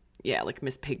 like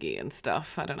Miss Piggy and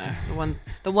stuff. I don't know.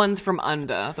 The ones from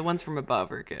under, the ones from above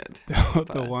are good.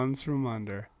 The ones from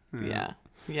under. Yeah.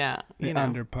 Yeah, the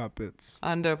under puppets.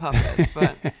 Under puppets,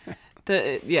 but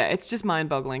it's just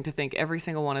mind-boggling to think every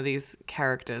single one of these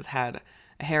characters had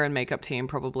a hair and makeup team,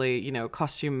 probably, you know,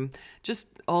 costume, just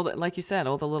all the, like you said,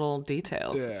 all the little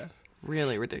details. Yeah. It's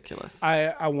really ridiculous.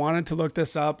 I wanted to look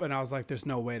this up, and I was like, there's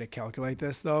no way to calculate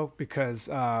this though, because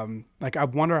like I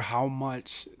wonder how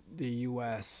much the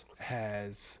U.S.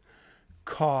 has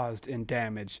caused in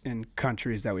damage in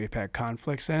countries that we've had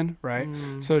conflicts in, right?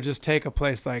 So just take a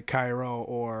place like Cairo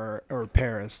or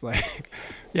Paris, like,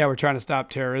 yeah, we're trying to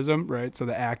stop terrorism, right? So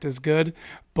the act is good,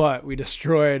 but we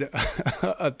destroyed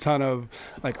a ton of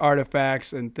like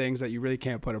artifacts and things that you really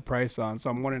can't put a price on.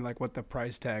 So I'm wondering like what the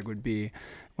price tag would be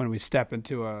when we step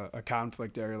into a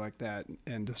conflict area like that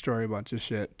and destroy a bunch of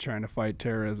shit trying to fight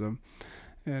terrorism,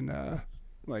 and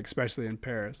like especially in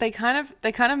Paris. They kind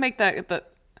of make that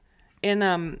in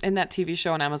that TV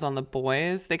show on Amazon, The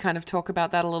Boys, they kind of talk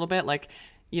about that a little bit, like,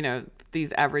 you know,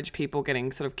 these average people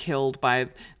getting sort of killed by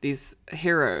these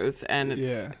heroes, and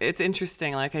it's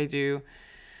interesting. Like, I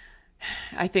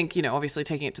think, you know, obviously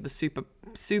taking it to the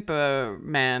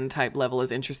Superman type level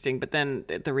is interesting, but then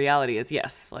the reality is,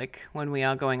 yes, like when we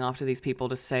are going after these people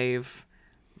to save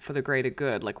for the greater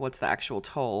good, like what's the actual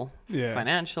toll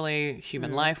financially,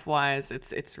 human life wise?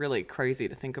 It's really crazy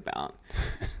to think about.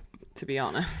 To be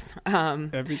honest.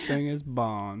 Everything is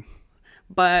bomb.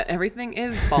 But everything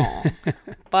is bomb.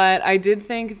 But I did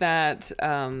think that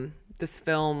this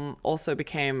film also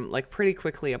became like pretty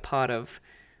quickly a part of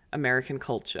American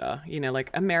culture. You know,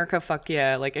 like America, fuck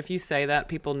yeah. Like if you say that,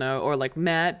 people know. Or like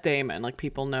Matt Damon, like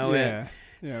people know it. Yeah.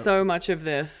 So much of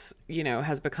this, you know,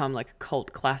 has become like a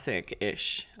cult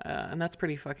classic-ish. And that's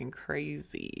pretty fucking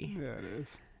crazy. Yeah, it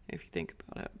is. If you think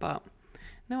about it. But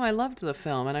no, I loved the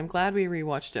film, and I'm glad we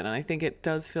rewatched it. And I think it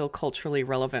does feel culturally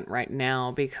relevant right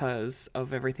now because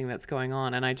of everything that's going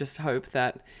on. And I just hope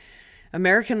that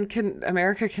America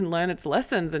can learn its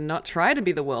lessons and not try to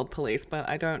be the world police. But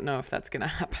I don't know if that's going to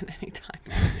happen anytime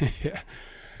soon.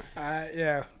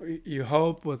 Yeah. You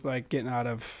hope with like getting out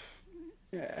of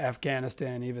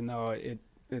Afghanistan, even though it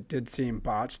did seem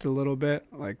botched a little bit,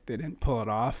 like they didn't pull it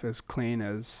off as clean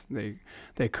as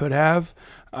they could have,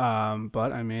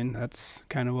 but I mean that's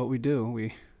kind of what we do.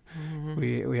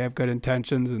 We have good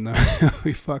intentions, and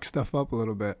we fuck stuff up a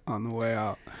little bit on the way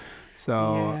out.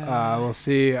 So we'll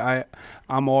see.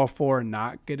 I'm all for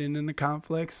not getting into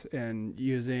conflicts and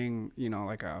using, you know,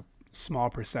 like a small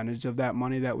percentage of that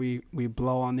money that we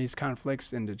blow on these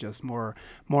conflicts into just more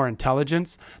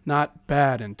intelligence, not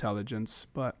bad intelligence,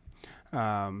 but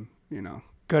you know,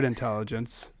 good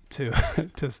intelligence to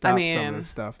stop some of this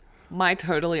stuff. My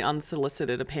totally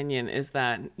unsolicited opinion is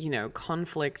that, you know,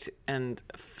 conflict and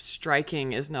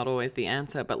striking is not always the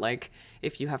answer, but like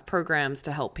if you have programs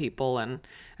to help people, and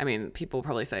I mean, people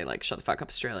probably say like, shut the fuck up,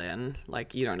 Australia, and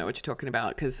like, you don't know what you're talking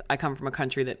about, because I come from a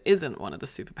country that isn't one of the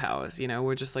superpowers, you know,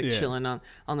 we're just like chilling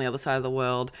on the other side of the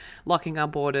world, locking our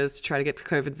borders to try to get to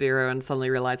COVID-0 and suddenly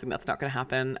realizing that's not going to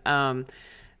happen.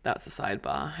 That's a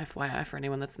sidebar, FYI, for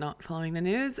anyone that's not following the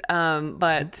news.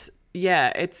 But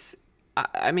yeah,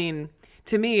 I mean,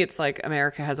 to me, it's like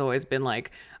America has always been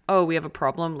like, oh, we have a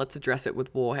problem, let's address it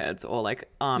with warheads or like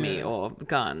army or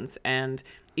guns. And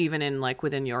even in like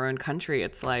within your own country,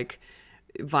 it's like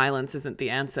violence isn't the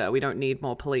answer. We don't need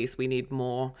more police. We need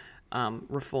more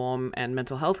reform and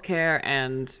mental health care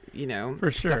and, For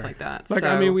sure. stuff like that. Like, So,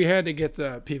 I mean, we had to get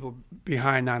the people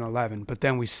behind 9/11, but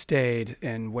then we stayed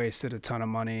and wasted a ton of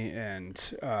money,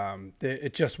 and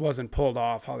it just wasn't pulled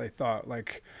off how they thought.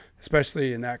 Like,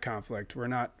 especially in that conflict,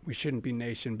 we shouldn't be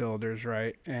nation builders,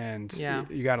 right? And Yeah.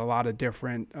 you got a lot of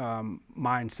different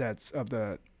mindsets of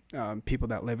the people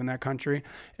that live in that country,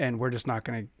 and we're just not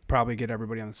going to probably get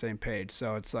everybody on the same page.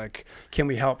 So it's like, can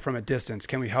we help from a distance?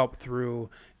 Can we help through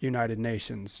United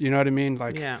Nations? You know what I mean?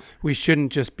 Like, we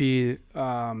shouldn't just be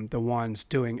the ones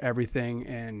doing everything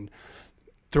and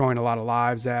throwing a lot of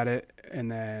lives at it,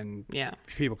 and then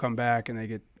people come back and they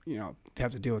get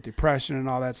have to deal with depression and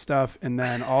all that stuff, and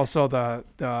then also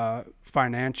the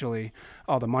financially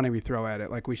all the money we throw at it.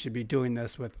 Like, we should be doing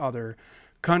this with other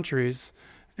countries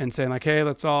and saying like, hey,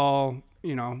 let's all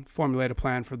formulate a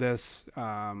plan for this,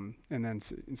 and then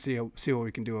see what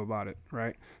we can do about it,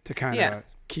 right? To kind of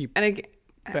keep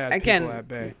bad people at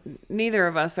bay. Neither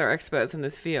of us are experts in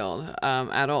this field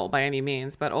at all by any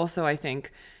means, but also I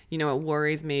think it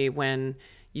worries me when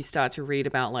you start to read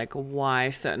about like why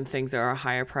certain things are a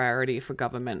higher priority for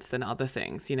governments than other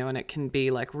things, and it can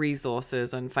be like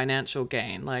resources and financial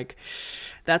gain. Like,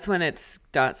 that's when it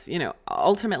starts,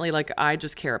 ultimately, like, I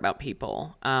just care about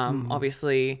people.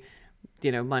 Obviously,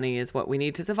 money is what we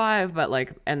need to survive, but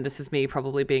like, and this is me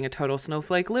probably being a total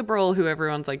snowflake liberal who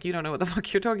everyone's like, you don't know what the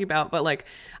fuck you're talking about. But like,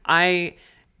 I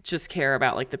just care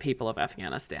about like the people of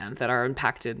Afghanistan that are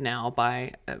impacted now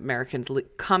by Americans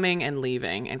coming and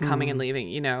leaving and coming and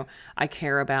leaving. I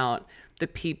care about the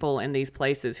people in these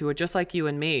places who are just like you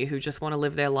and me, who just want to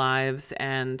live their lives.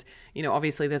 And,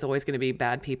 obviously there's always going to be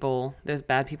bad people. There's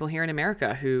bad people here in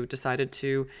America who decided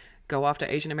to go after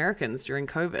Asian Americans during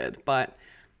COVID. But,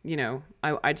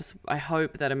 I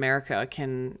hope that America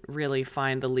can really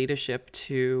find the leadership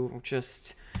to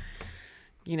just,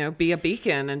 be a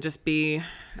beacon and just be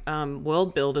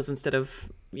world builders instead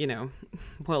of,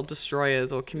 world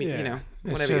destroyers or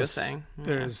whatever you're saying.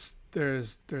 There's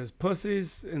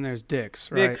pussies and there's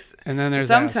dicks, right? Dicks. And then there's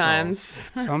sometimes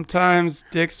assholes. Sometimes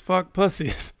dicks fuck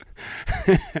pussies.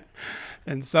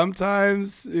 And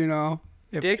sometimes,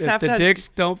 if the dicks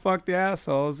don't fuck the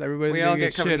assholes, everybody's we all gonna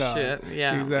get covered shit on. shit.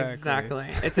 Yeah, exactly.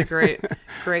 It's a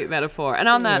great metaphor. And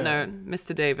on that note,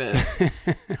 Mr. David,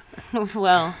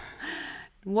 well,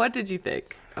 what did you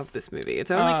think of this movie?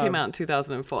 It only came out in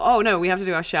 2004. Oh no, we have to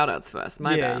do our shout outs first.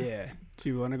 My bad. Yeah. Do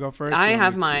you want to go first? I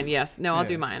have mine. Yes. No, I'll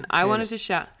do mine. I wanted to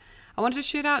shout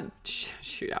out.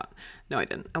 No, I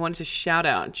didn't. I wanted to shout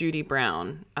out Judy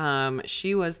Brown.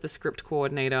 She was the script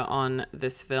coordinator on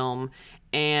this film.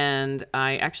 And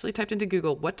I actually typed into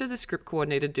Google, what does a script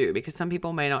coordinator do? Because some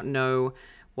people may not know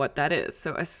what that is.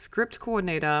 So a script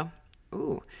coordinator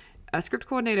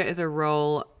is a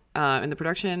role in the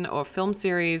production or film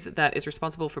series that is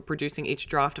responsible for producing each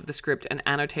draft of the script and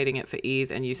annotating it for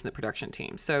ease and use in the production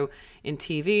team. So in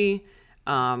TV,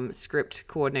 script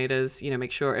coordinators,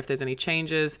 make sure if there's any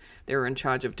changes, they're in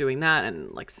charge of doing that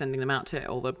and like sending them out to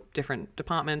all the different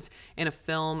departments. In a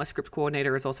film, a script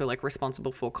coordinator is also like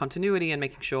responsible for continuity and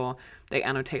making sure they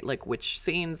annotate like which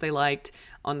scenes they liked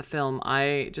on the film.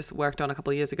 I just worked on a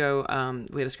couple of years ago.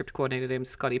 We had a script coordinator named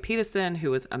Scotty Peterson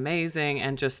who was amazing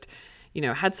and just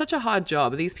had such a hard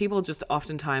job. These people just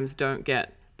oftentimes don't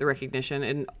get the recognition,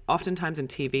 and oftentimes in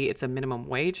TV it's a minimum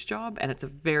wage job and it's a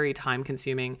very time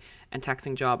consuming and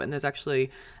taxing job, and there's actually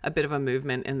a bit of a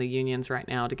movement in the unions right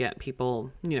now to get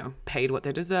people paid what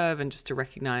they deserve and just to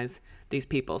recognize these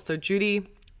people. So Judy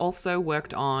also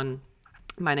worked on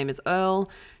My Name is Earl.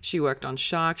 She worked on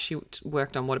Shark. She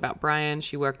worked on What About Brian.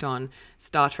 She worked on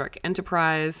Star Trek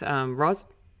Enterprise, Roswell,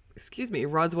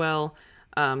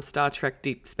 Star Trek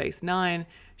Deep Space Nine.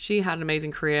 She had an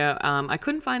amazing career. I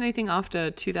couldn't find anything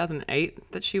after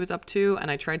 2008 that she was up to,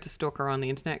 and I tried to stalk her on the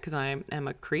internet because I am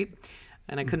a creep,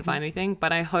 and I couldn't find anything.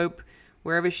 But I hope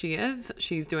wherever she is,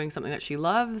 she's doing something that she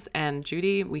loves. And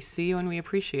Judy, we see you and we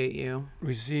appreciate you.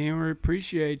 We see you and we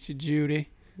appreciate you, Judy.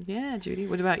 Yeah, Judy.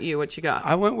 What about you? What you got?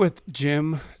 I went with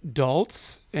Jim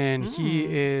Dultz, and he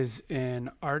is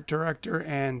an art director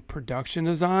and production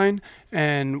design.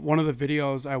 And one of the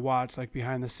videos I watched, like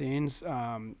behind the scenes,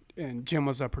 and Jim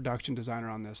was a production designer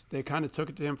on this. They kind of took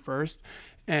it to him first,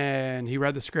 and he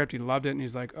read the script. He loved it, and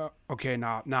he's like, oh, okay,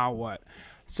 now what?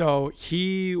 So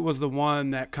he was the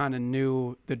one that kind of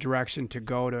knew the direction to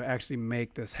go to actually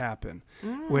make this happen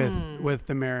with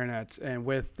the marionettes and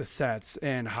with the sets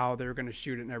and how they were going to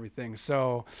shoot it and everything.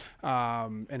 So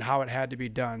and how it had to be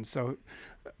done. So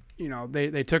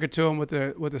they took it to him with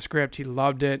the script. He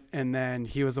loved it, and then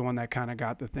he was the one that kind of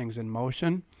got the things in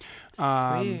motion.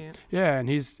 Sweet. Yeah, and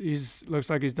he's looks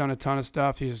like he's done a ton of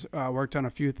stuff. He's worked on a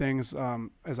few things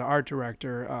as an art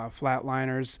director.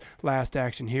 Flatliners, Last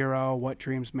Action Hero, What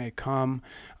Dreams May Come.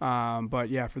 But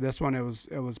yeah, for this one, it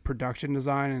was production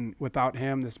design, and without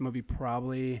him, this movie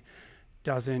probably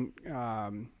doesn't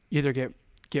either get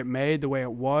made the way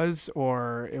it was,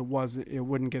 or it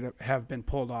wouldn't have been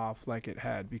pulled off like it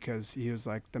had, because he was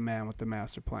like the man with the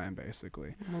master plan,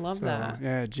 basically. I love that.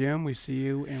 Yeah, Jim, we see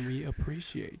you and we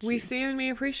appreciate you. We see you and we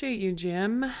appreciate you,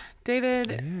 Jim.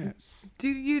 David, Yes. do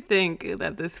you think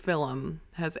that this film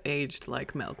has aged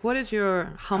like milk? What is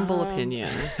your humble opinion?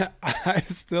 I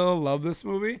still love this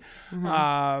movie.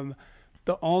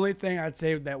 The only thing I'd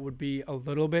say that would be a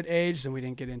little bit aged, and we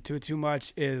didn't get into it too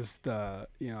much, is the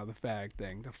FAG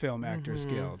thing, the Film Actors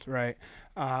Guild, right?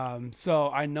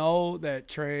 So I know that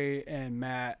Trey and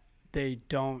Matt, they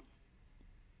don't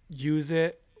use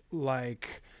it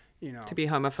like, To be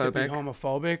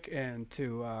homophobic. and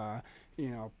to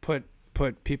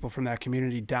put people from that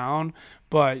community down,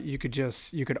 but you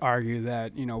could argue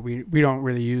that we don't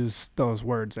really use those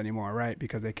words anymore, right?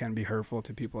 Because they can be hurtful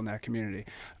to people in that community,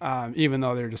 even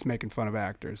though they're just making fun of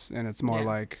actors, and it's more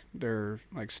like they're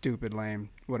like stupid, lame,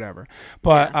 whatever.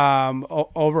 But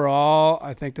overall,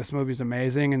 I think this movie's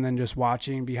amazing, and then just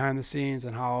watching behind the scenes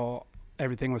and how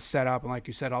everything was set up, and like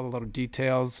you said, all the little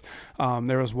details.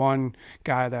 There was one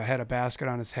guy that had a basket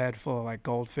on his head full of like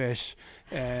goldfish,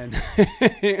 and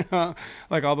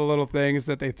like all the little things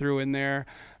that they threw in there.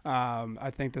 I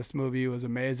think this movie was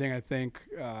amazing. I think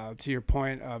to your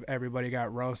point of everybody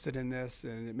got roasted in this,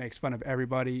 and it makes fun of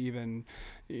everybody, even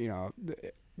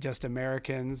just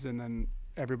Americans, and then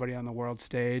everybody on the world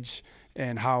stage,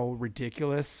 and how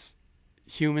ridiculous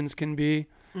humans can be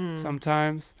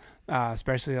sometimes.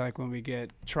 Especially like when we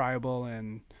get tribal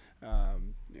and,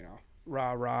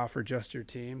 rah for just your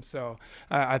team. So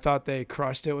I thought they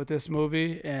crushed it with this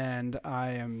movie, and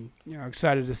I am,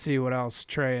 excited to see what else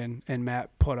Trey and Matt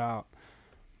put out.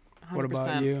 100%. What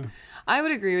about you? I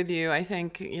would agree with you. I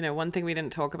think, one thing we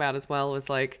didn't talk about as well was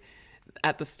like,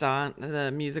 at the start,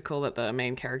 the musical that the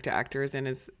main character actor is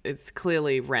in it's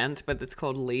clearly Rent, but it's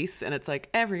called Lease, and it's like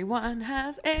everyone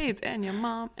has AIDS, and your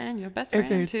mom and your best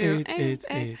friend too. AIDS.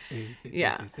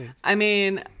 Yeah, I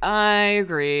mean, I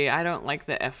agree. I don't like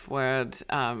the F word.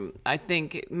 I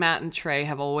think Matt and Trey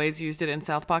have always used it in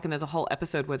South Park, and there's a whole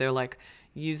episode where they're like,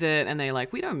 use it, and they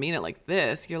like, we don't mean it like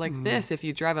this. You're like this if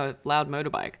you drive a loud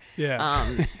motorbike.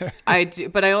 Yeah. I do,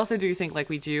 but I also do think like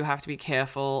we do have to be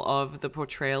careful of the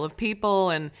portrayal of people,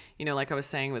 and like I was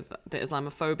saying with the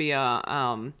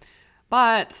Islamophobia.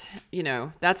 But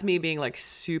that's me being like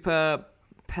super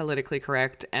politically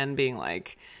correct and being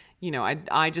like,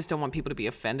 I just don't want people to be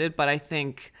offended. But I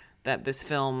think that this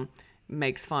film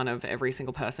makes fun of every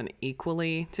single person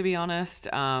equally, to be honest.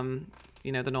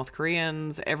 The North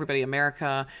Koreans, everybody,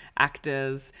 America,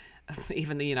 actors,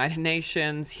 even the United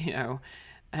Nations,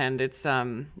 and it's,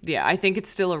 I think it's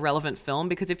still a relevant film,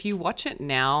 because if you watch it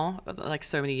now, like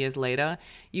so many years later,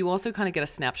 you also kind of get a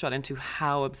snapshot into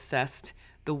how obsessed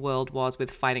the world was with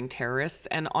fighting terrorists.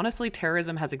 And honestly,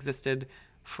 terrorism has existed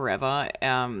forever.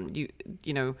 I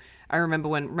remember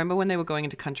when they were going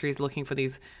into countries looking for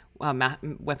these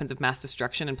weapons of mass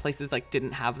destruction, and places like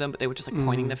didn't have them, but they were just like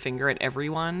pointing the finger at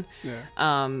everyone.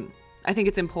 I think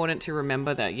it's important to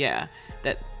remember that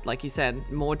that like you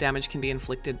said, more damage can be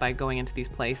inflicted by going into these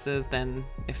places than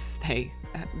if they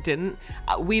didn't.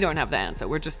 We don't have the answer.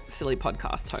 We're just silly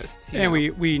podcast hosts, and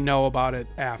we know about it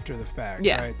after the fact,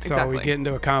 right? So exactly. We get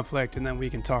into a conflict, and then we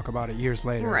can talk about it years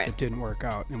later right. if it didn't work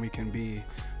out, and we can be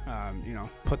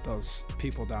put those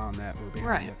people down that were behind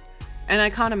right. it. And I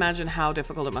can't imagine how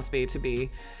difficult it must be to be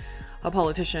a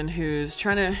politician who's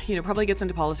trying to, probably gets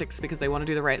into politics because they want to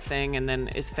do the right thing, and then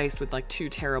is faced with like two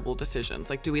terrible decisions.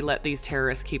 Like, do we let these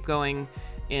terrorists keep going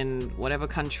in whatever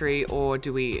country, or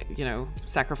do we,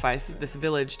 sacrifice this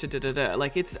village to da-da-da?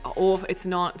 Like, it's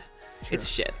not, sure. It's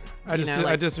shit.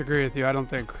 I disagree with you. I don't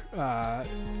think,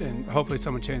 and hopefully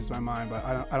someone changes my mind, but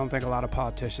I don't think a lot of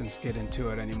politicians get into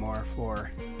it anymore for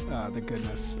the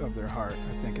goodness of their heart.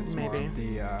 I think it's more of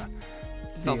the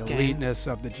eliteness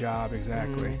of the job,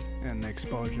 exactly, and the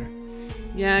exposure.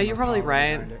 Yeah, you're probably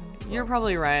right. You're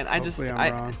probably right.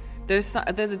 I'm wrong. there's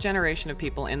a generation of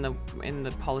people in the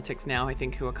politics now, I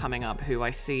think, who are coming up, who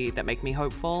I see that make me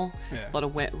hopeful. Yeah. A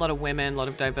lot of women, a lot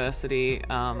of diversity.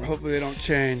 Hopefully they don't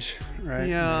change, right?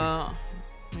 Yeah.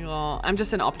 I'm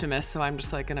just an optimist, so I'm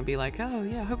just like gonna be like, oh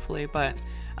yeah, hopefully. But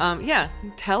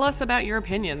tell us about your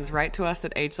opinions. Write to us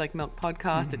at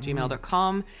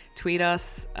agelikeMilkPodcast@gmail.com. Tweet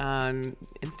us,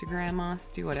 Instagram us,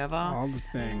 do whatever. All the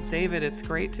things. David, it's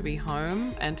great to be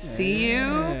home and to see you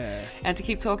and to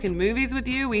keep talking movies with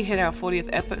you. We hit our 40th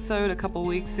episode a couple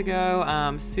weeks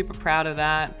ago. Super proud of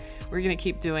that. We're gonna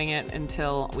keep doing it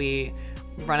until we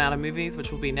run out of movies, which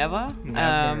will be never.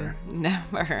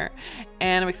 Never.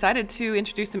 And I'm excited to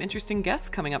introduce some interesting guests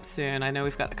coming up soon. I know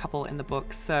we've got a couple in the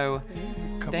books, so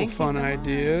Couple fun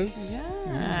ideas.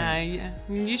 Yeah.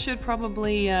 You should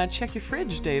probably check your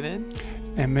fridge, David.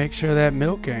 And make sure that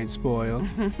milk ain't spoiled.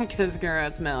 Because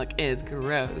gross milk is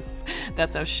gross.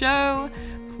 That's our show.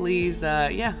 Please,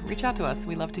 reach out to us.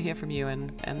 We love to hear from you.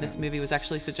 And this movie was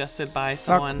actually suggested by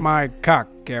someone. Suck my cock,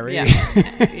 Gary. Yeah,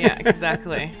 yeah,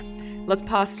 exactly. Let's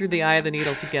pass through the eye of the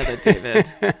needle together, David.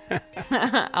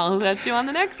 I'll catch you on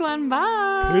the next one.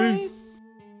 Bye. Peace.